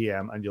 6:30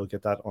 p.m. and you'll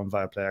get that on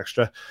Viaplay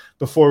Extra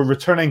before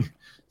returning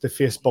to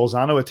face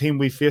Bolzano, a team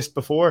we faced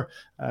before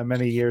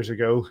many years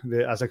ago.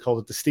 As I called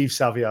it, the Steve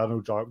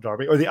Saviano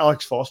derby, or the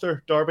Alex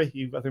Foster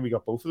derby. I think we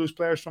got both of those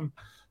players from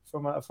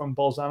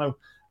Bolzano.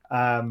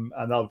 And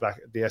that'll be back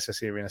at the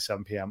SSE Arena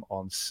 7 p.m.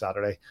 on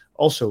Saturday,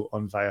 also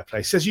on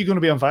Viaplay. Says you're going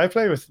to be on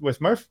Viaplay with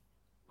Murph?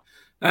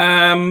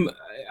 I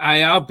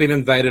have been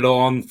invited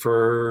on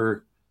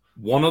for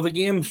one of the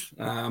games,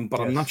 but yes.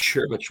 I'm not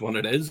sure which one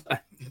it is.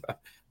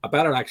 I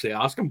better actually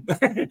ask him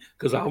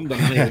because I haven't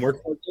done any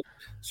homework for it.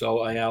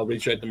 So I'll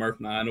reach out to Murph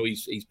now. I know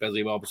he's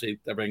busy, obviously,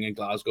 everything in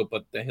Glasgow,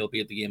 but he'll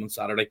be at the game on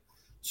Saturday.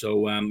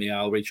 So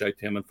I'll reach out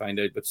to him and find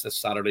out if it's this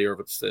Saturday or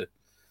if it's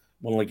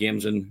one of the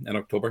games in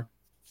October.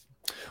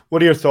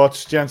 What are your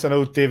thoughts, gents? I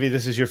know, Davey,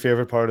 this is your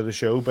favourite part of the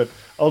show, but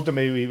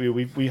ultimately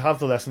we have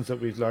the lessons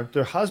that we've learned.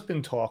 There has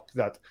been talk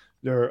that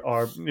there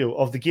are,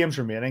 of the games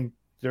remaining,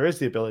 there is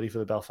the ability for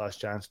the Belfast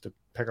Giants to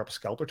pick up a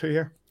scalp or two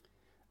here.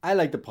 I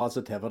like the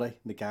positivity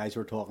the guys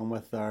we're talking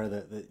with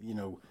there.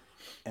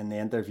 in the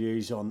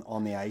interviews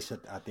on the ice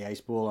at the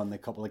Ice Bowl, and the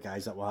couple of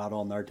guys that we had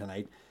on there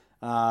tonight.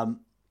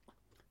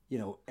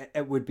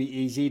 It would be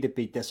easy to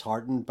be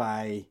disheartened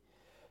by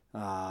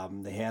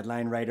the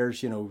headline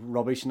writers,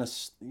 rubbishing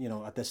us,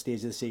 at this stage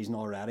of the season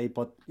already.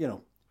 But,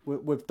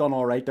 we've done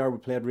all right there. We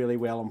played really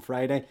well on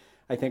Friday.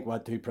 I think we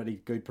had two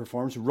pretty good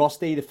performances.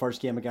 Rusty, the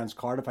first game against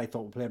Cardiff, I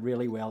thought we played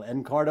really well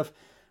in Cardiff.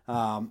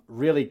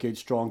 Really good,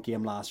 strong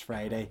game last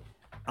Friday.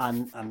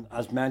 And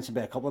as mentioned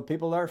by a couple of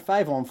people there,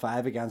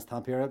 5-on-5 against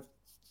Tampere.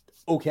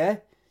 Okay,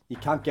 you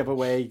can't give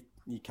away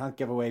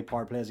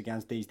power plays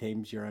against these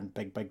teams. You're in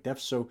big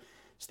diffs. So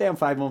staying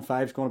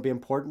 5-on-5 is going to be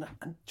important.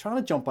 And trying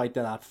to jump out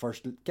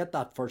to get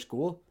that first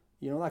goal,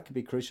 that could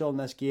be crucial in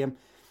this game.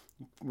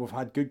 We've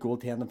had good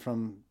goaltending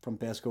from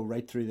Besco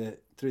right through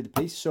the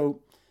piece. So,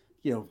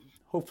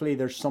 hopefully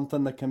there's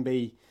something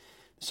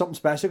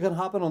special can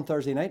happen on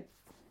Thursday night.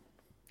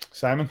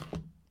 Simon?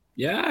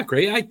 Yeah, I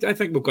agree. I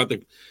think we've got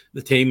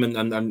the team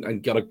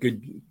and got a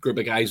good group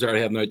of guys that are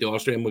heading out to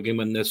Austria, and we can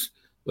win this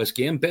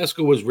game.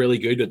 Besco was really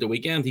good at the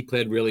weekend. He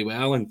played really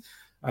well, and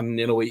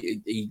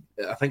he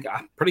I think,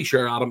 I'm pretty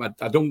sure Adam,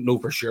 I don't know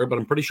for sure, but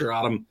I'm pretty sure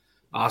Adam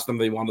asked him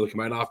if he wanted to come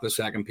out after the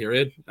second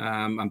period,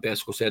 and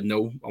Besco said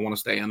no, I want to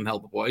stay in and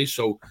help the boys.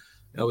 So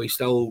he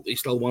still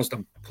wants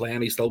to play,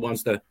 and he still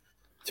wants to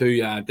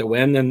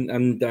win,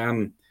 and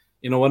I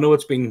know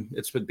it's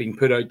been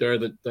put out there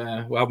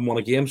that we haven't won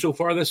a game so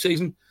far this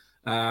season,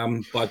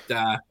 but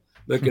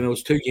look,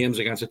 it's 2 games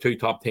against the two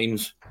top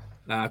teams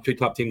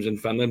in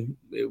Finland.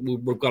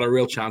 We've got a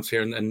real chance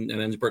here in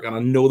Innsbruck, and I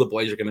know the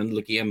boys are going into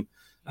the game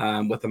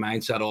with the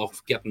mindset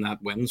of getting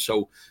that win.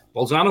 So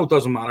Bolzano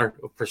doesn't matter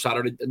for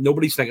Saturday.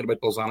 Nobody's thinking about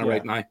Bolzano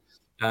right now.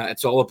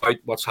 It's all about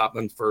what's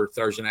happening for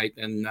Thursday night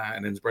in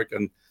Innsbruck,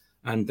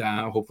 and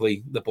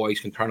hopefully the boys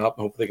can turn up,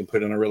 and hopefully they can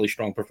put in a really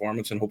strong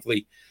performance, and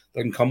hopefully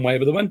they can come away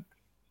with a win.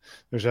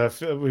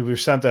 We've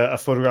sent a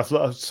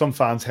photograph. Some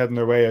fans heading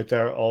their way out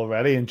there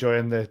already,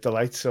 enjoying the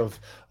delights of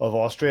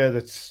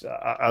Austria.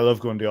 I love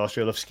going to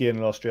Austria. I love skiing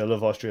in Austria. I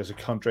love Austria as a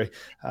country.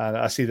 And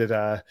I see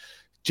that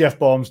Jeff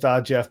Baum's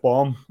dad, Jeff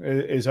Baum,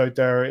 is out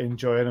there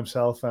enjoying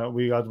himself.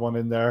 We got one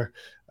in there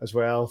as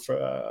well for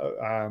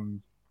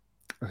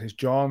his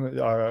John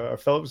or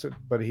Phillips,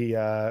 but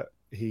they're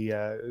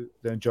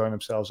enjoying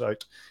themselves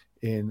out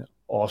in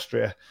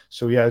Austria.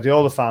 So yeah,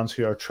 all the fans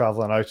who are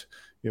traveling out,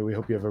 we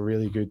hope you have a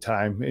really good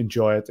time.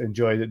 Enjoy it.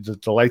 Enjoy the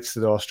delights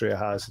that Austria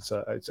has.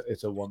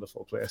 It's a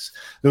wonderful place.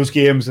 Those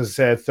games, as I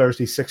said,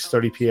 Thursday,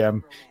 6:30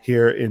 p.m.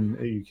 here in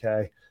the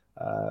UK.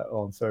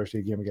 On Thursday,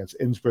 a game against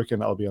Innsbruck,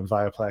 and that'll be on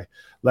Viaplay.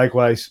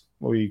 Likewise,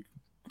 we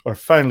are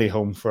finally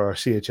home for our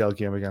CHL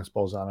game against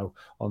Bolzano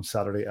on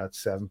Saturday at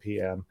 7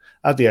 p.m.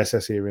 at the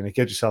SSE Arena.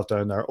 Get yourself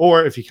down there,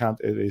 or if you can't,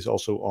 it is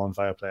also on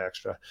Viaplay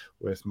Extra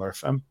with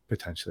Murph and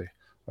potentially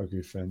our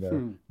good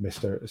friend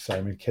Mr.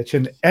 Simon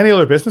Kitchen. Any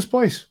other business,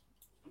 boys?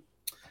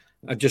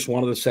 I just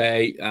wanted to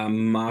say a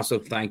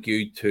massive thank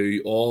you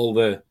to all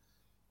the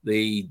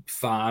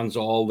fans,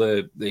 all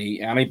the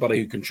anybody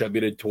who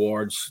contributed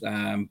towards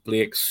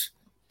Blake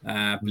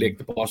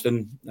the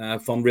Boston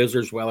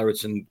fundraisers, whether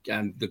it's in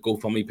the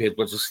GoFundMe page,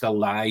 which is still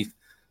live,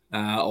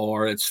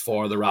 or it's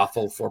for the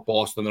raffle for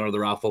Boston or the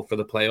raffle for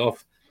the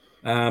playoff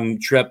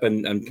trip.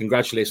 And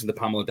congratulations to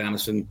Pamela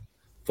Dennison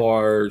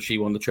she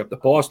won the trip to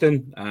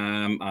Boston,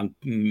 and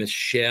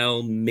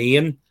Michelle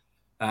Main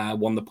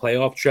won the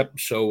playoff trip.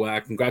 So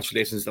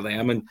congratulations to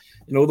them. And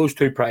those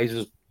two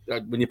prizes,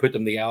 when you put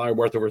them together, are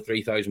worth over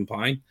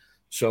 £3,000.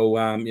 So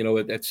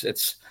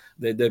it's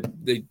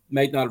they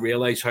might not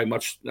realize how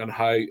much and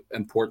how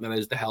important it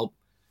is to help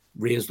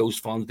raise those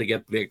funds to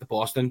get Blake to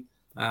Boston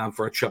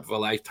for a trip of a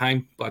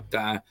lifetime. But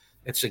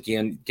it's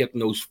again getting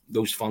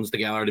those funds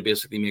together to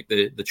basically make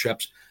the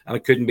trips, and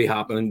it couldn't be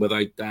happening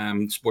without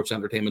Sports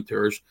Entertainment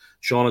Tours.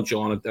 Sean and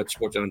John at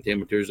Sports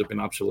Entertainment Tours have been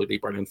absolutely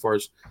brilliant for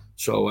us.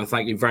 So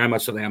thank you very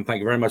much to them. Thank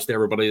you very much to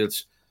everybody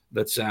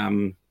that's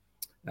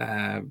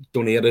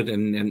donated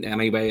in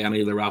any way,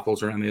 any of the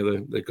raffles or any of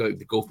the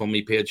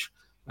GoFundMe page.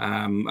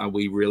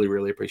 We really,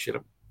 really appreciate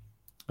it.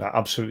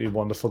 Absolutely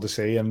wonderful to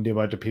see, and the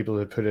amount of people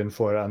that put in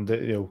for it,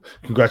 and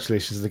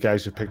congratulations to the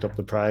guys who picked up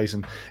the prize.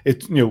 And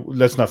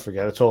let's not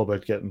forget, it's all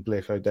about getting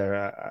Blake out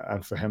there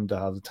and for him to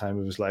have the time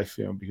of his life,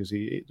 because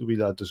he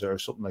really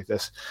deserves something like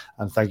this.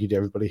 And thank you to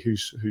everybody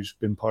who's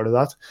been part of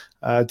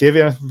that.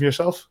 Davey, anything for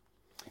yourself?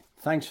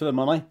 Thanks for the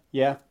money.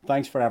 Yeah,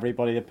 thanks for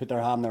everybody that put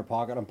their hand in their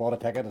pocket and bought a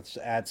ticket.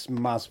 It's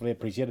massively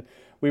appreciated.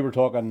 We were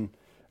talking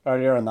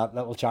earlier in that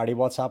little charity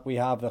WhatsApp we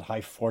have that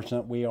how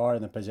fortunate we are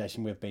in the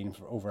position we've been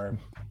for over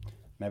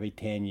maybe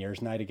 10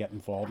 years now to get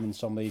involved in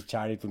some of these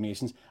charity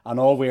donations. And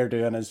all we're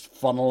doing is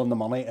funneling the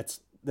money. It's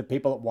the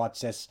people that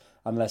watch this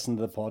and listen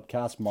to the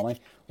podcast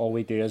money. All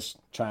we do is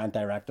try and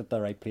direct it to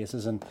the right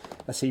places. And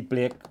I see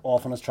Blake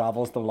often his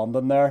travels to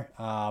London there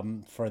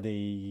for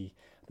the...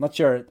 Not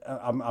sure.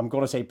 I'm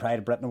going to say Pride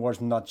of Britain Awards.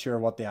 I'm not sure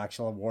what the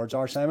actual awards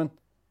are, Simon.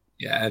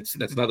 Yeah, it's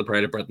not the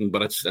Pride of Britain,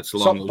 but it's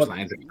along those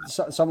lines.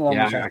 Some along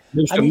those lines.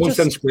 Most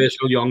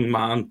inspirational young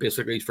man,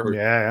 basically, for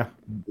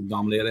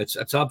nominated. It's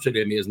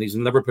absolutely amazing. He's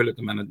in Liverpool at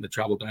the minute, and they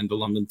travel down to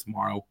London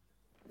tomorrow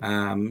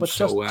But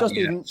So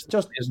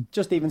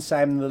just even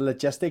Simon, the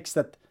logistics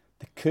that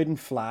they couldn't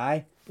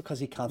fly because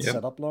he can't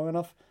sit up long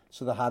enough,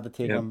 so they had to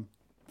take him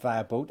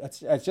via boat.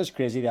 It's just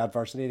crazy the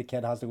adversity the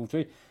kid has to go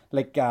through.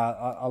 Like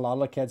a lot of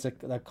the kids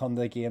that come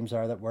to the games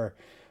there that we're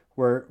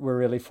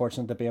really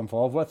fortunate to be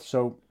involved with.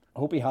 So I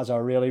hope he has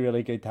a really,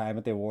 really good time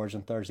at the awards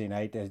on Thursday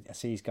night. I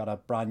see he's got a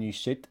brand new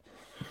suit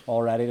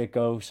all ready to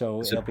go. So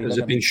has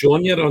it been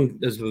shown yet?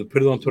 Has it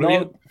put it on Twitter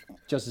yet?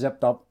 Just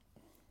zipped up.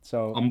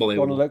 So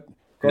unbelievable. Going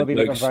to be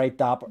looking very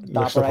dapper,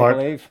 I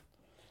believe.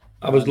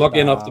 I was lucky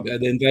enough to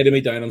they invited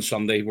me down on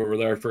Sunday. We were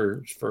there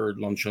for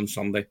lunch on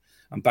Sunday.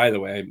 And by the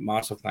way,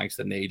 massive thanks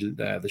to Neil,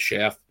 the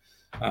chef,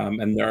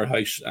 in their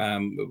house. I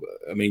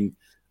mean,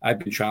 I've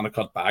been trying to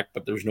cut back,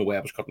 but there was no way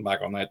I was cutting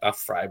back on that. That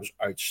fry was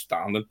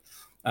outstanding.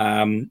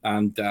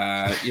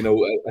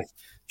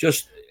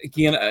 Just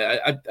again,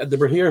 they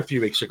were here a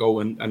few weeks ago,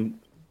 and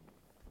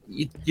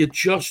you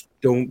just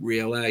don't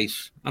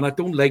realize. And I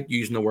don't like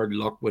using the word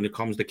luck when it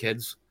comes to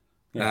kids.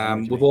 Yeah,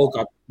 we've all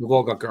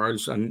got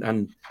girls,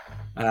 and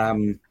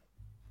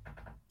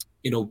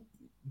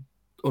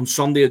on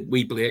Sunday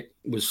wee Blake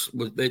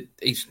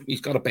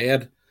he's got a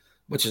bed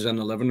which is in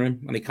the living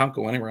room and he can't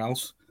go anywhere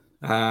else.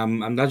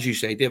 And as you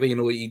say, David,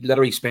 he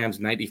literally spends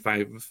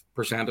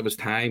 95% of his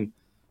time,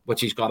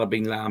 which he's got to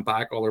be laying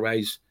back.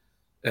 Otherwise,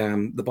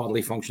 the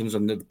bodily functions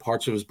and the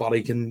parts of his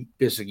body can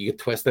basically get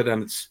twisted,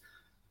 and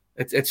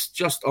it's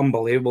just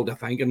unbelievable to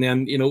think. And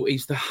then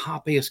he's the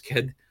happiest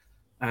kid.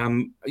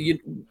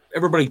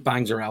 Everybody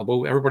bangs their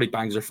elbow, everybody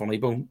bangs their funny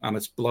bone, and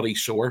it's bloody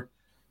sore.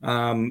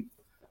 And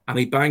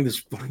he banged his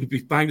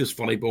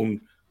funny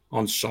bone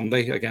on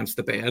Sunday against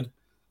the bed,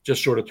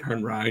 just sort of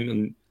turned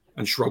around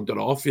and shrugged it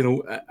off,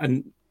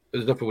 and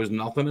as if it was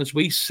nothing. It's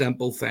wee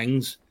simple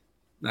things.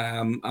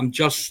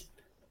 It's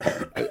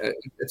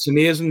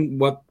amazing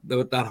what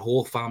that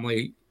whole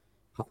family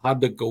have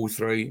had to go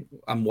through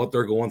and what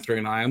they're going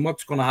through now and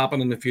what's going to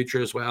happen in the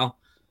future as well.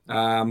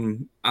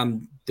 And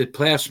they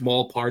play a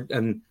small part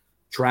in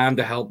trying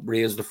to help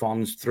raise the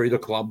funds through the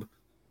club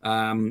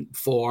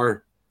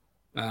for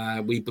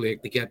wee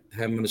Blake to get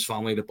him and his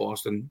family to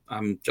Boston.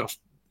 I'm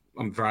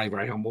very,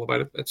 very humble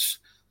about it.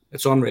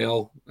 It's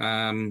unreal.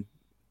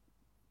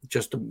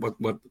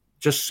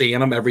 Just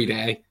seeing him every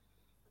day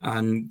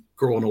and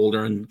growing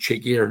older and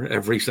cheekier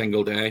every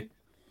single day.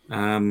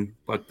 I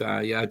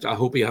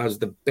hope he has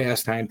the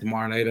best time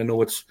tomorrow night. I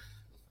know it's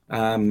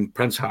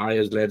Prince Harry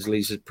as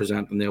Leslie's is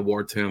presenting the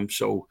award to him,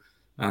 so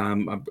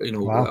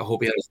wow. I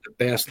hope he has the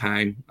best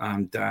time,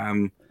 and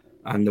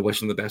I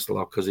wish him the best of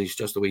luck because he's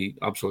just a wee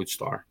absolute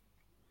star.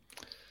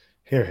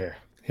 Here.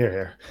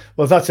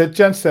 Well, that's it,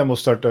 gents. Then we'll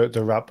start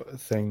to wrap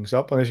things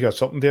up. Unless you got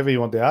something, David, you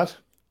want to add?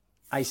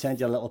 I sent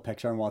you a little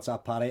picture on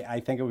WhatsApp, Paddy. I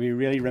think it would be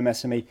really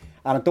remiss of me,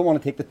 and I don't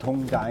want to take the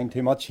tone down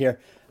too much here.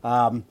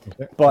 But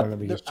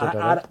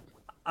I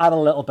had a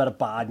little bit of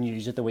bad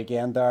news at the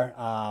weekend there.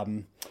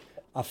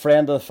 A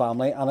friend of the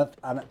family, and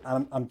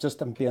I'm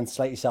being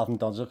slightly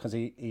self-indulgent because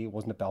he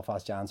wasn't a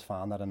Belfast Giants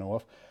fan that I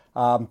know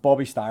of.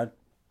 Bobby Starr,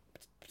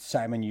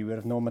 Simon, you would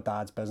have known, my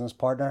dad's business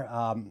partner.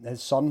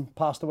 His son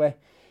passed away.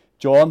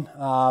 John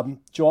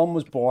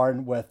was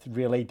born with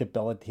really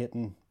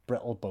debilitating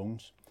brittle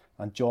bones,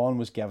 and John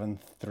was given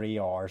 3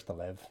 hours to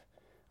live,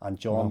 and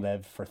John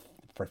lived for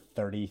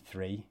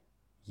 33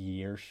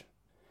 years.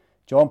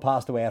 John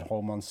passed away at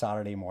home on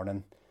Saturday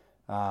morning.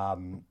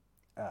 Some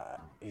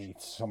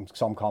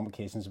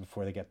complications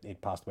before he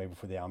passed away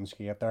before the ambulance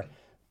could get there.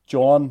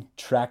 John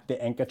trekked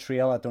the Inca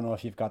Trail. I don't know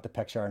if you've got the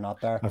picture or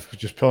not there. I'm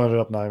just pulling it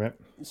up now, mate.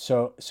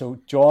 So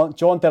John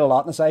did a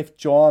lot in his life.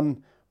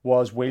 John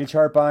was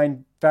wheelchair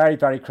bound, very,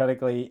 very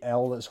critically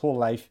ill his whole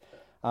life.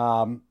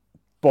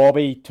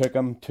 Bobby took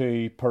him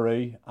to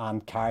Peru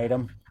and carried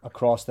him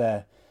across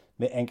the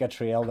Inca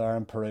Trail there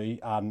in Peru,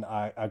 and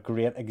a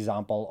great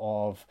example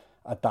of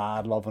a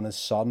dad loving his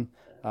son.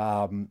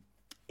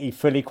 He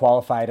fully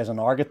qualified as an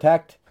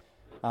architect,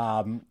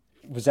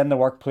 was in the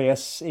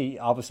workplace. He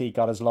obviously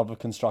got his love of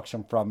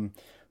construction from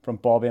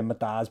Bobby and my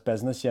dad's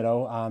business,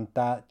 and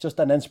just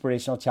an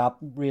inspirational chap.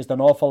 Raised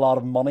an awful lot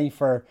of money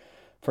for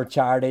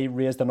charity,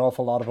 raised an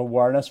awful lot of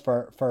awareness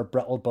for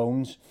brittle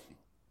bones.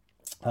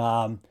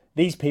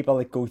 These people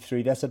that go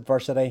through this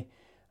adversity,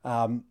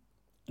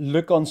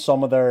 look on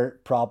some of their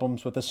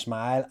problems with a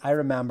smile. I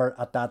remember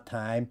at that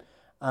time,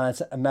 and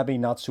it's maybe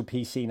not so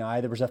PC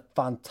now, there was a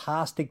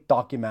fantastic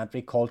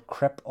documentary called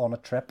Crip on a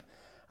Trip,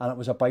 and it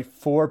was about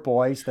 4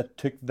 boys that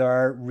took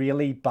their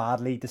really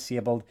badly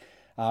disabled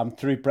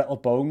through brittle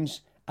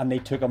bones, and they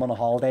took him on a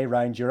holiday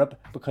around Europe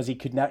because he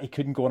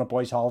couldn't go on a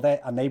boys'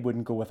 holiday, and they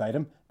wouldn't go without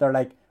him. They're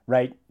like,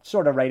 right,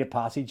 sort of rite of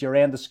passage, you're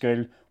in the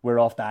school, we're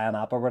off to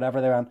INAP or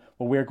whatever they're on,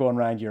 well, we're going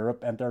around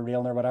Europe,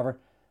 Interrail or whatever.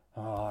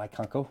 Oh, I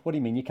can't go. What do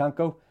you mean you can't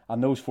go?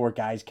 And those 4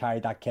 guys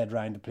carried that kid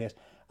around the place,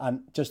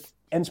 and just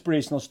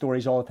inspirational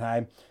stories all the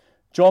time.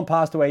 John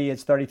passed away,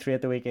 age 33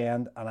 at the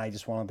weekend, and I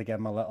just wanted to give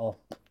him a little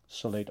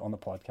salute on the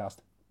podcast.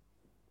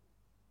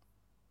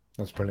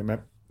 That's brilliant, mate.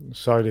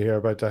 Sorry to hear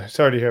about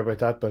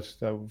that, but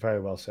very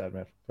well said,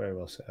 mate. Very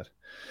well said.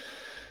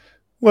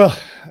 Well,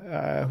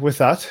 with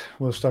that,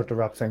 we'll start to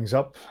wrap things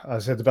up.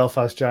 As I said, the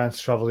Belfast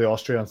Giants travel to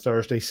Austria on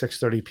Thursday,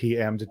 6:30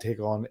 p.m. to take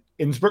on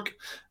Innsbruck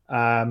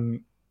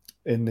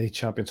in the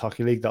Champions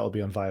Hockey League. That'll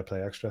be on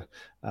Viaplay Extra.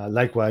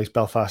 Likewise,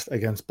 Belfast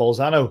against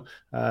Bolzano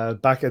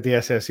back at the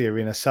SSE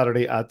Arena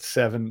Saturday at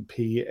 7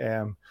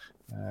 p.m.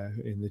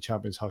 In the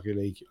Champions Hockey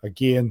League.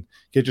 Again,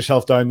 get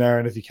yourself down there,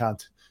 and if you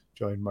can't,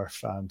 join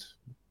Murph and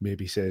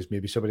maybe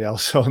somebody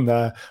else on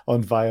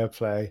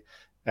Viaplay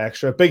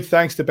Extra. Big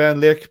thanks to Ben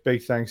Lake.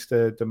 Big thanks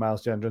to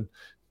Miles Gendron.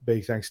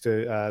 Big thanks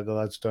to the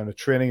lads down at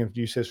training and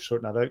USAS for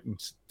sorting that out,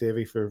 and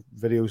Davey for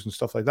videos and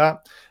stuff like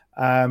that.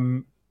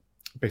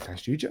 Big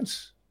thanks to you,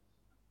 gents.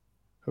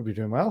 Hope you're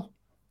doing well.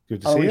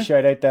 Good to see you.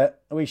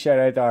 We shout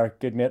out our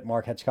good mate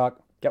Mark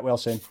Hitchcock. Get well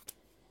soon.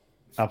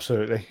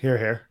 Absolutely.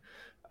 Here.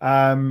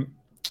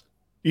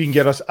 You can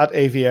get us at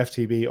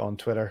AVFTB on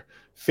Twitter,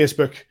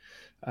 Facebook.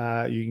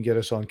 You can get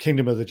us on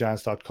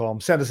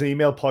kingdomofthegiants.com. Send us an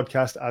email,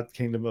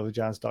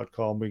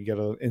 podcast@kingdomofthegiants.com. We can get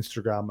on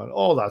Instagram and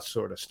all that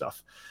sort of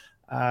stuff.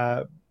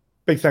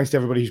 Big thanks to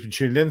everybody who's been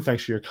tuning in.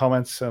 Thanks for your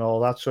comments and all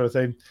that sort of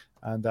thing.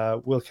 And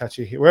we'll catch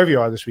you here, wherever you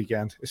are this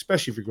weekend,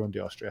 especially if you're going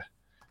to Austria.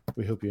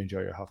 We hope you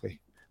enjoy your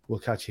hockey. We'll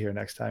catch you here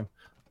next time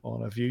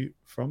on A View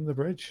from the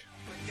Bridge.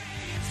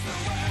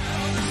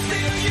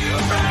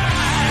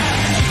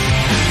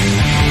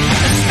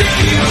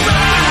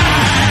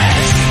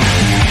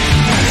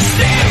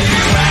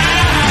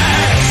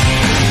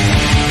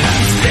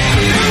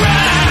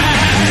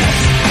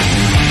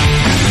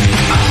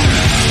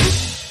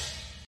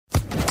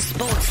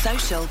 Sports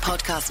Social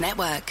Podcast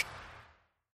Network.